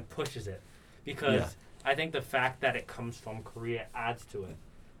yet Yeah. again pushes it because Yeah. I think the fact that it comes from Korea adds to it.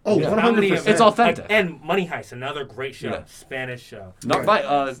 Oh, Yeah. 100%. It's authentic. And Money Heist, another great show, Yeah. Spanish show. Not Right.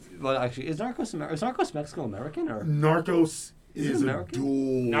 right. Well, actually, is Narcos Mexico American or? Narcos Is it is a American?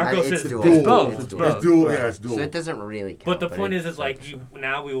 dual. Narcos it's is dual. It's both. It's It's dual. both. It's dual. Right. Yeah, it's dual. So it doesn't really count. But the point it's is like a you show.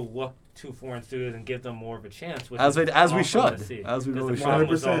 now we will look to foreign studios and give them more of a chance. Which As is we awesome should. to see. As we 'Cause really the problem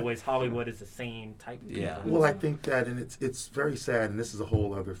was 100%. always Hollywood is the same type. Of Yeah. people. Well, I think that, and it's very sad, and this is a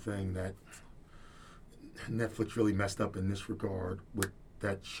whole other thing that Netflix really messed up in this regard with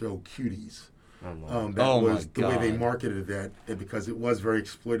that show Cuties. Oh, my. That Oh my was the way they God. marketed that, and because it was very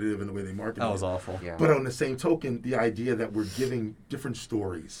exploitative in the way they marketed That was it. awful. Yeah. But on the same token, the idea that we're giving different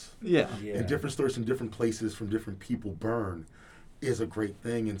stories Yeah. Yeah. and different stories from different places from different people burn is a great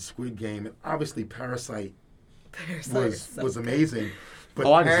thing. And Squid Game, and obviously Parasite was amazing. But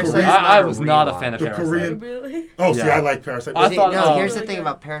Oh, Parasite's Korea- not I a was not a rewatch. fan of The Parasite. Korean- Really? oh, see, Yeah. I like Parasite. I See, thought- no, oh. here's the Really thing good.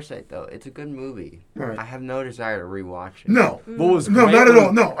 about Parasite, though. It's a good movie. Right. I have no desire to rewatch it. No, What was no, great not at was-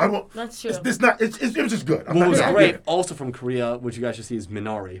 all. No, I won't. That's true. It was just good. I'm What not was gonna- great also from Korea, which you guys should see, is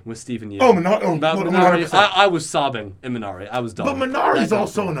Minari with Stephen Yeun. Oh, Minari. Oh, About 100%. Minari, I was sobbing in Minari. I was done. But Minari's That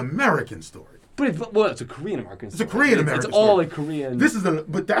also got me. an American story. But it's a Korean American. It's a Korean American It's all story. a Korean. This is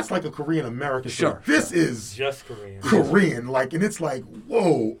but that's like a Korean American story. Sure, This sure. is Just Korean. Korean, like, and it's like,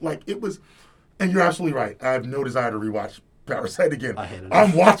 whoa, like it was. And you're absolutely right. I have no desire to rewatch Parasite again. I hated it.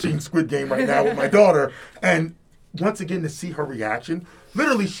 I'm watching Squid Game right now with my daughter, and once again to see her reaction,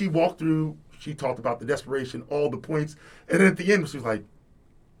 literally she walked through, she talked about the desperation, all the points, and then at the end she was like,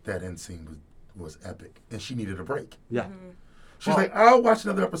 that end scene was epic, and she needed a break. Yeah. She's like, I'll watch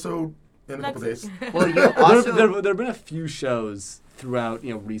another episode in a couple days. Well, you also there have been a few shows throughout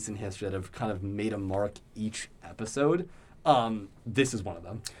recent history that have kind of made a mark each episode. This is one of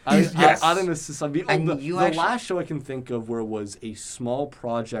them. I think this is something. The last show I can think of where it was a small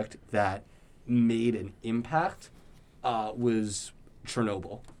project that made an impact was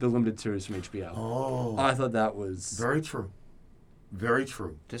Chernobyl, the limited series from HBO. Oh, I thought that was very true. Very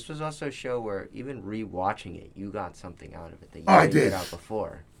true. This was also a show where even rewatching it, you got something out of it that you I didn't did. get out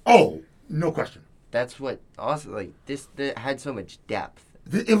before. Oh, no question. That's what also this had so much depth.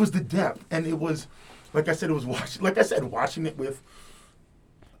 It was the depth, and it was, like I said, watching it with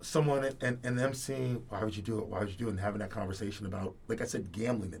someone and them seeing, why would you do it? Why would you do it? And having that conversation about, like I said,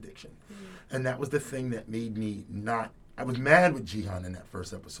 gambling addiction. And that was the thing that made me not, I was mad with Jihan in that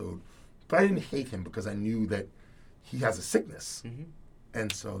first episode, but I didn't hate him because I knew that he has a sickness. Mm-hmm.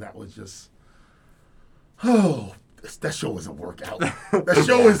 And so that was just, that show was a workout. That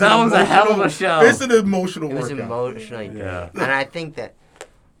show is That was a hell of a show. It's an emotional It was workout. emotionally good, and I think that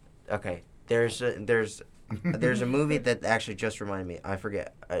there's a movie that actually just reminded me. I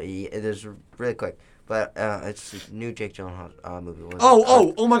forget. It is really quick, but it's a new Jake Gyllenhaal movie.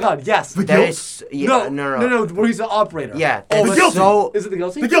 Oh my God! Yes. The That Guilt? is no. Where he's the operator. Yeah, Oh, The but Guilty. so is it the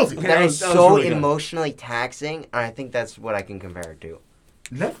guilty? The Guilty. Okay, that is was so really good. emotionally taxing, and I think that's what I can compare it to.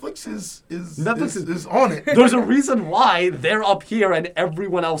 Netflix is Netflix is on it. There's a reason why they're up here and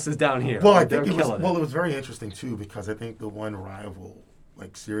everyone else is down here. Well, I They're think killing it was very interesting too, because I think the one rival,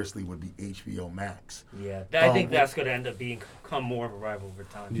 like seriously, would be HBO Max. Yeah, I think that's going to end up become more of a rival over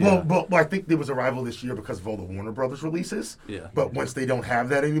time. Yeah. Well, I think there was a rival this year because of all the Warner Brothers releases. Yeah. But once they don't have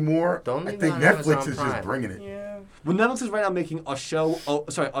that anymore, Don't I leave think it on Netflix Amazon is Prime. just bringing it. Yeah. Well, Netflix is right now making a show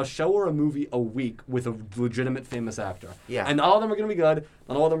or a movie a week with a legitimate famous actor. Yeah. And not all of them are going to be good.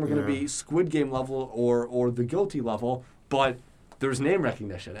 Not all of them are going to Yeah. be Squid Game level or The Guilty level, but there's name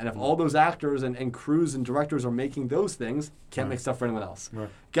recognition. And if all those actors and crews and directors are making those things, can't make stuff for anyone else. Right.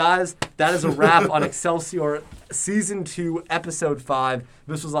 Guys, that is a wrap on Excelsior Season 2, Episode 5.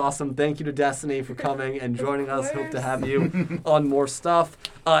 This was awesome. Thank you to Destiny for coming and joining us. Hope to have you on more stuff.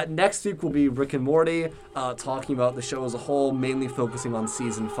 Next week will be Rick and Morty, talking about the show as a whole, mainly focusing on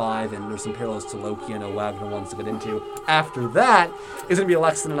Season 5, and there's some parallels to Loki I know Wagner wants to get into. After that is going to be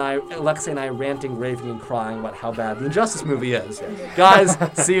Alexei and I ranting, raving, and crying about how bad the Injustice movie is. Guys,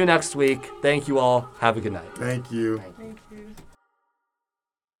 see you next week. Thank you all. Have a good night. Thank you. Thank you.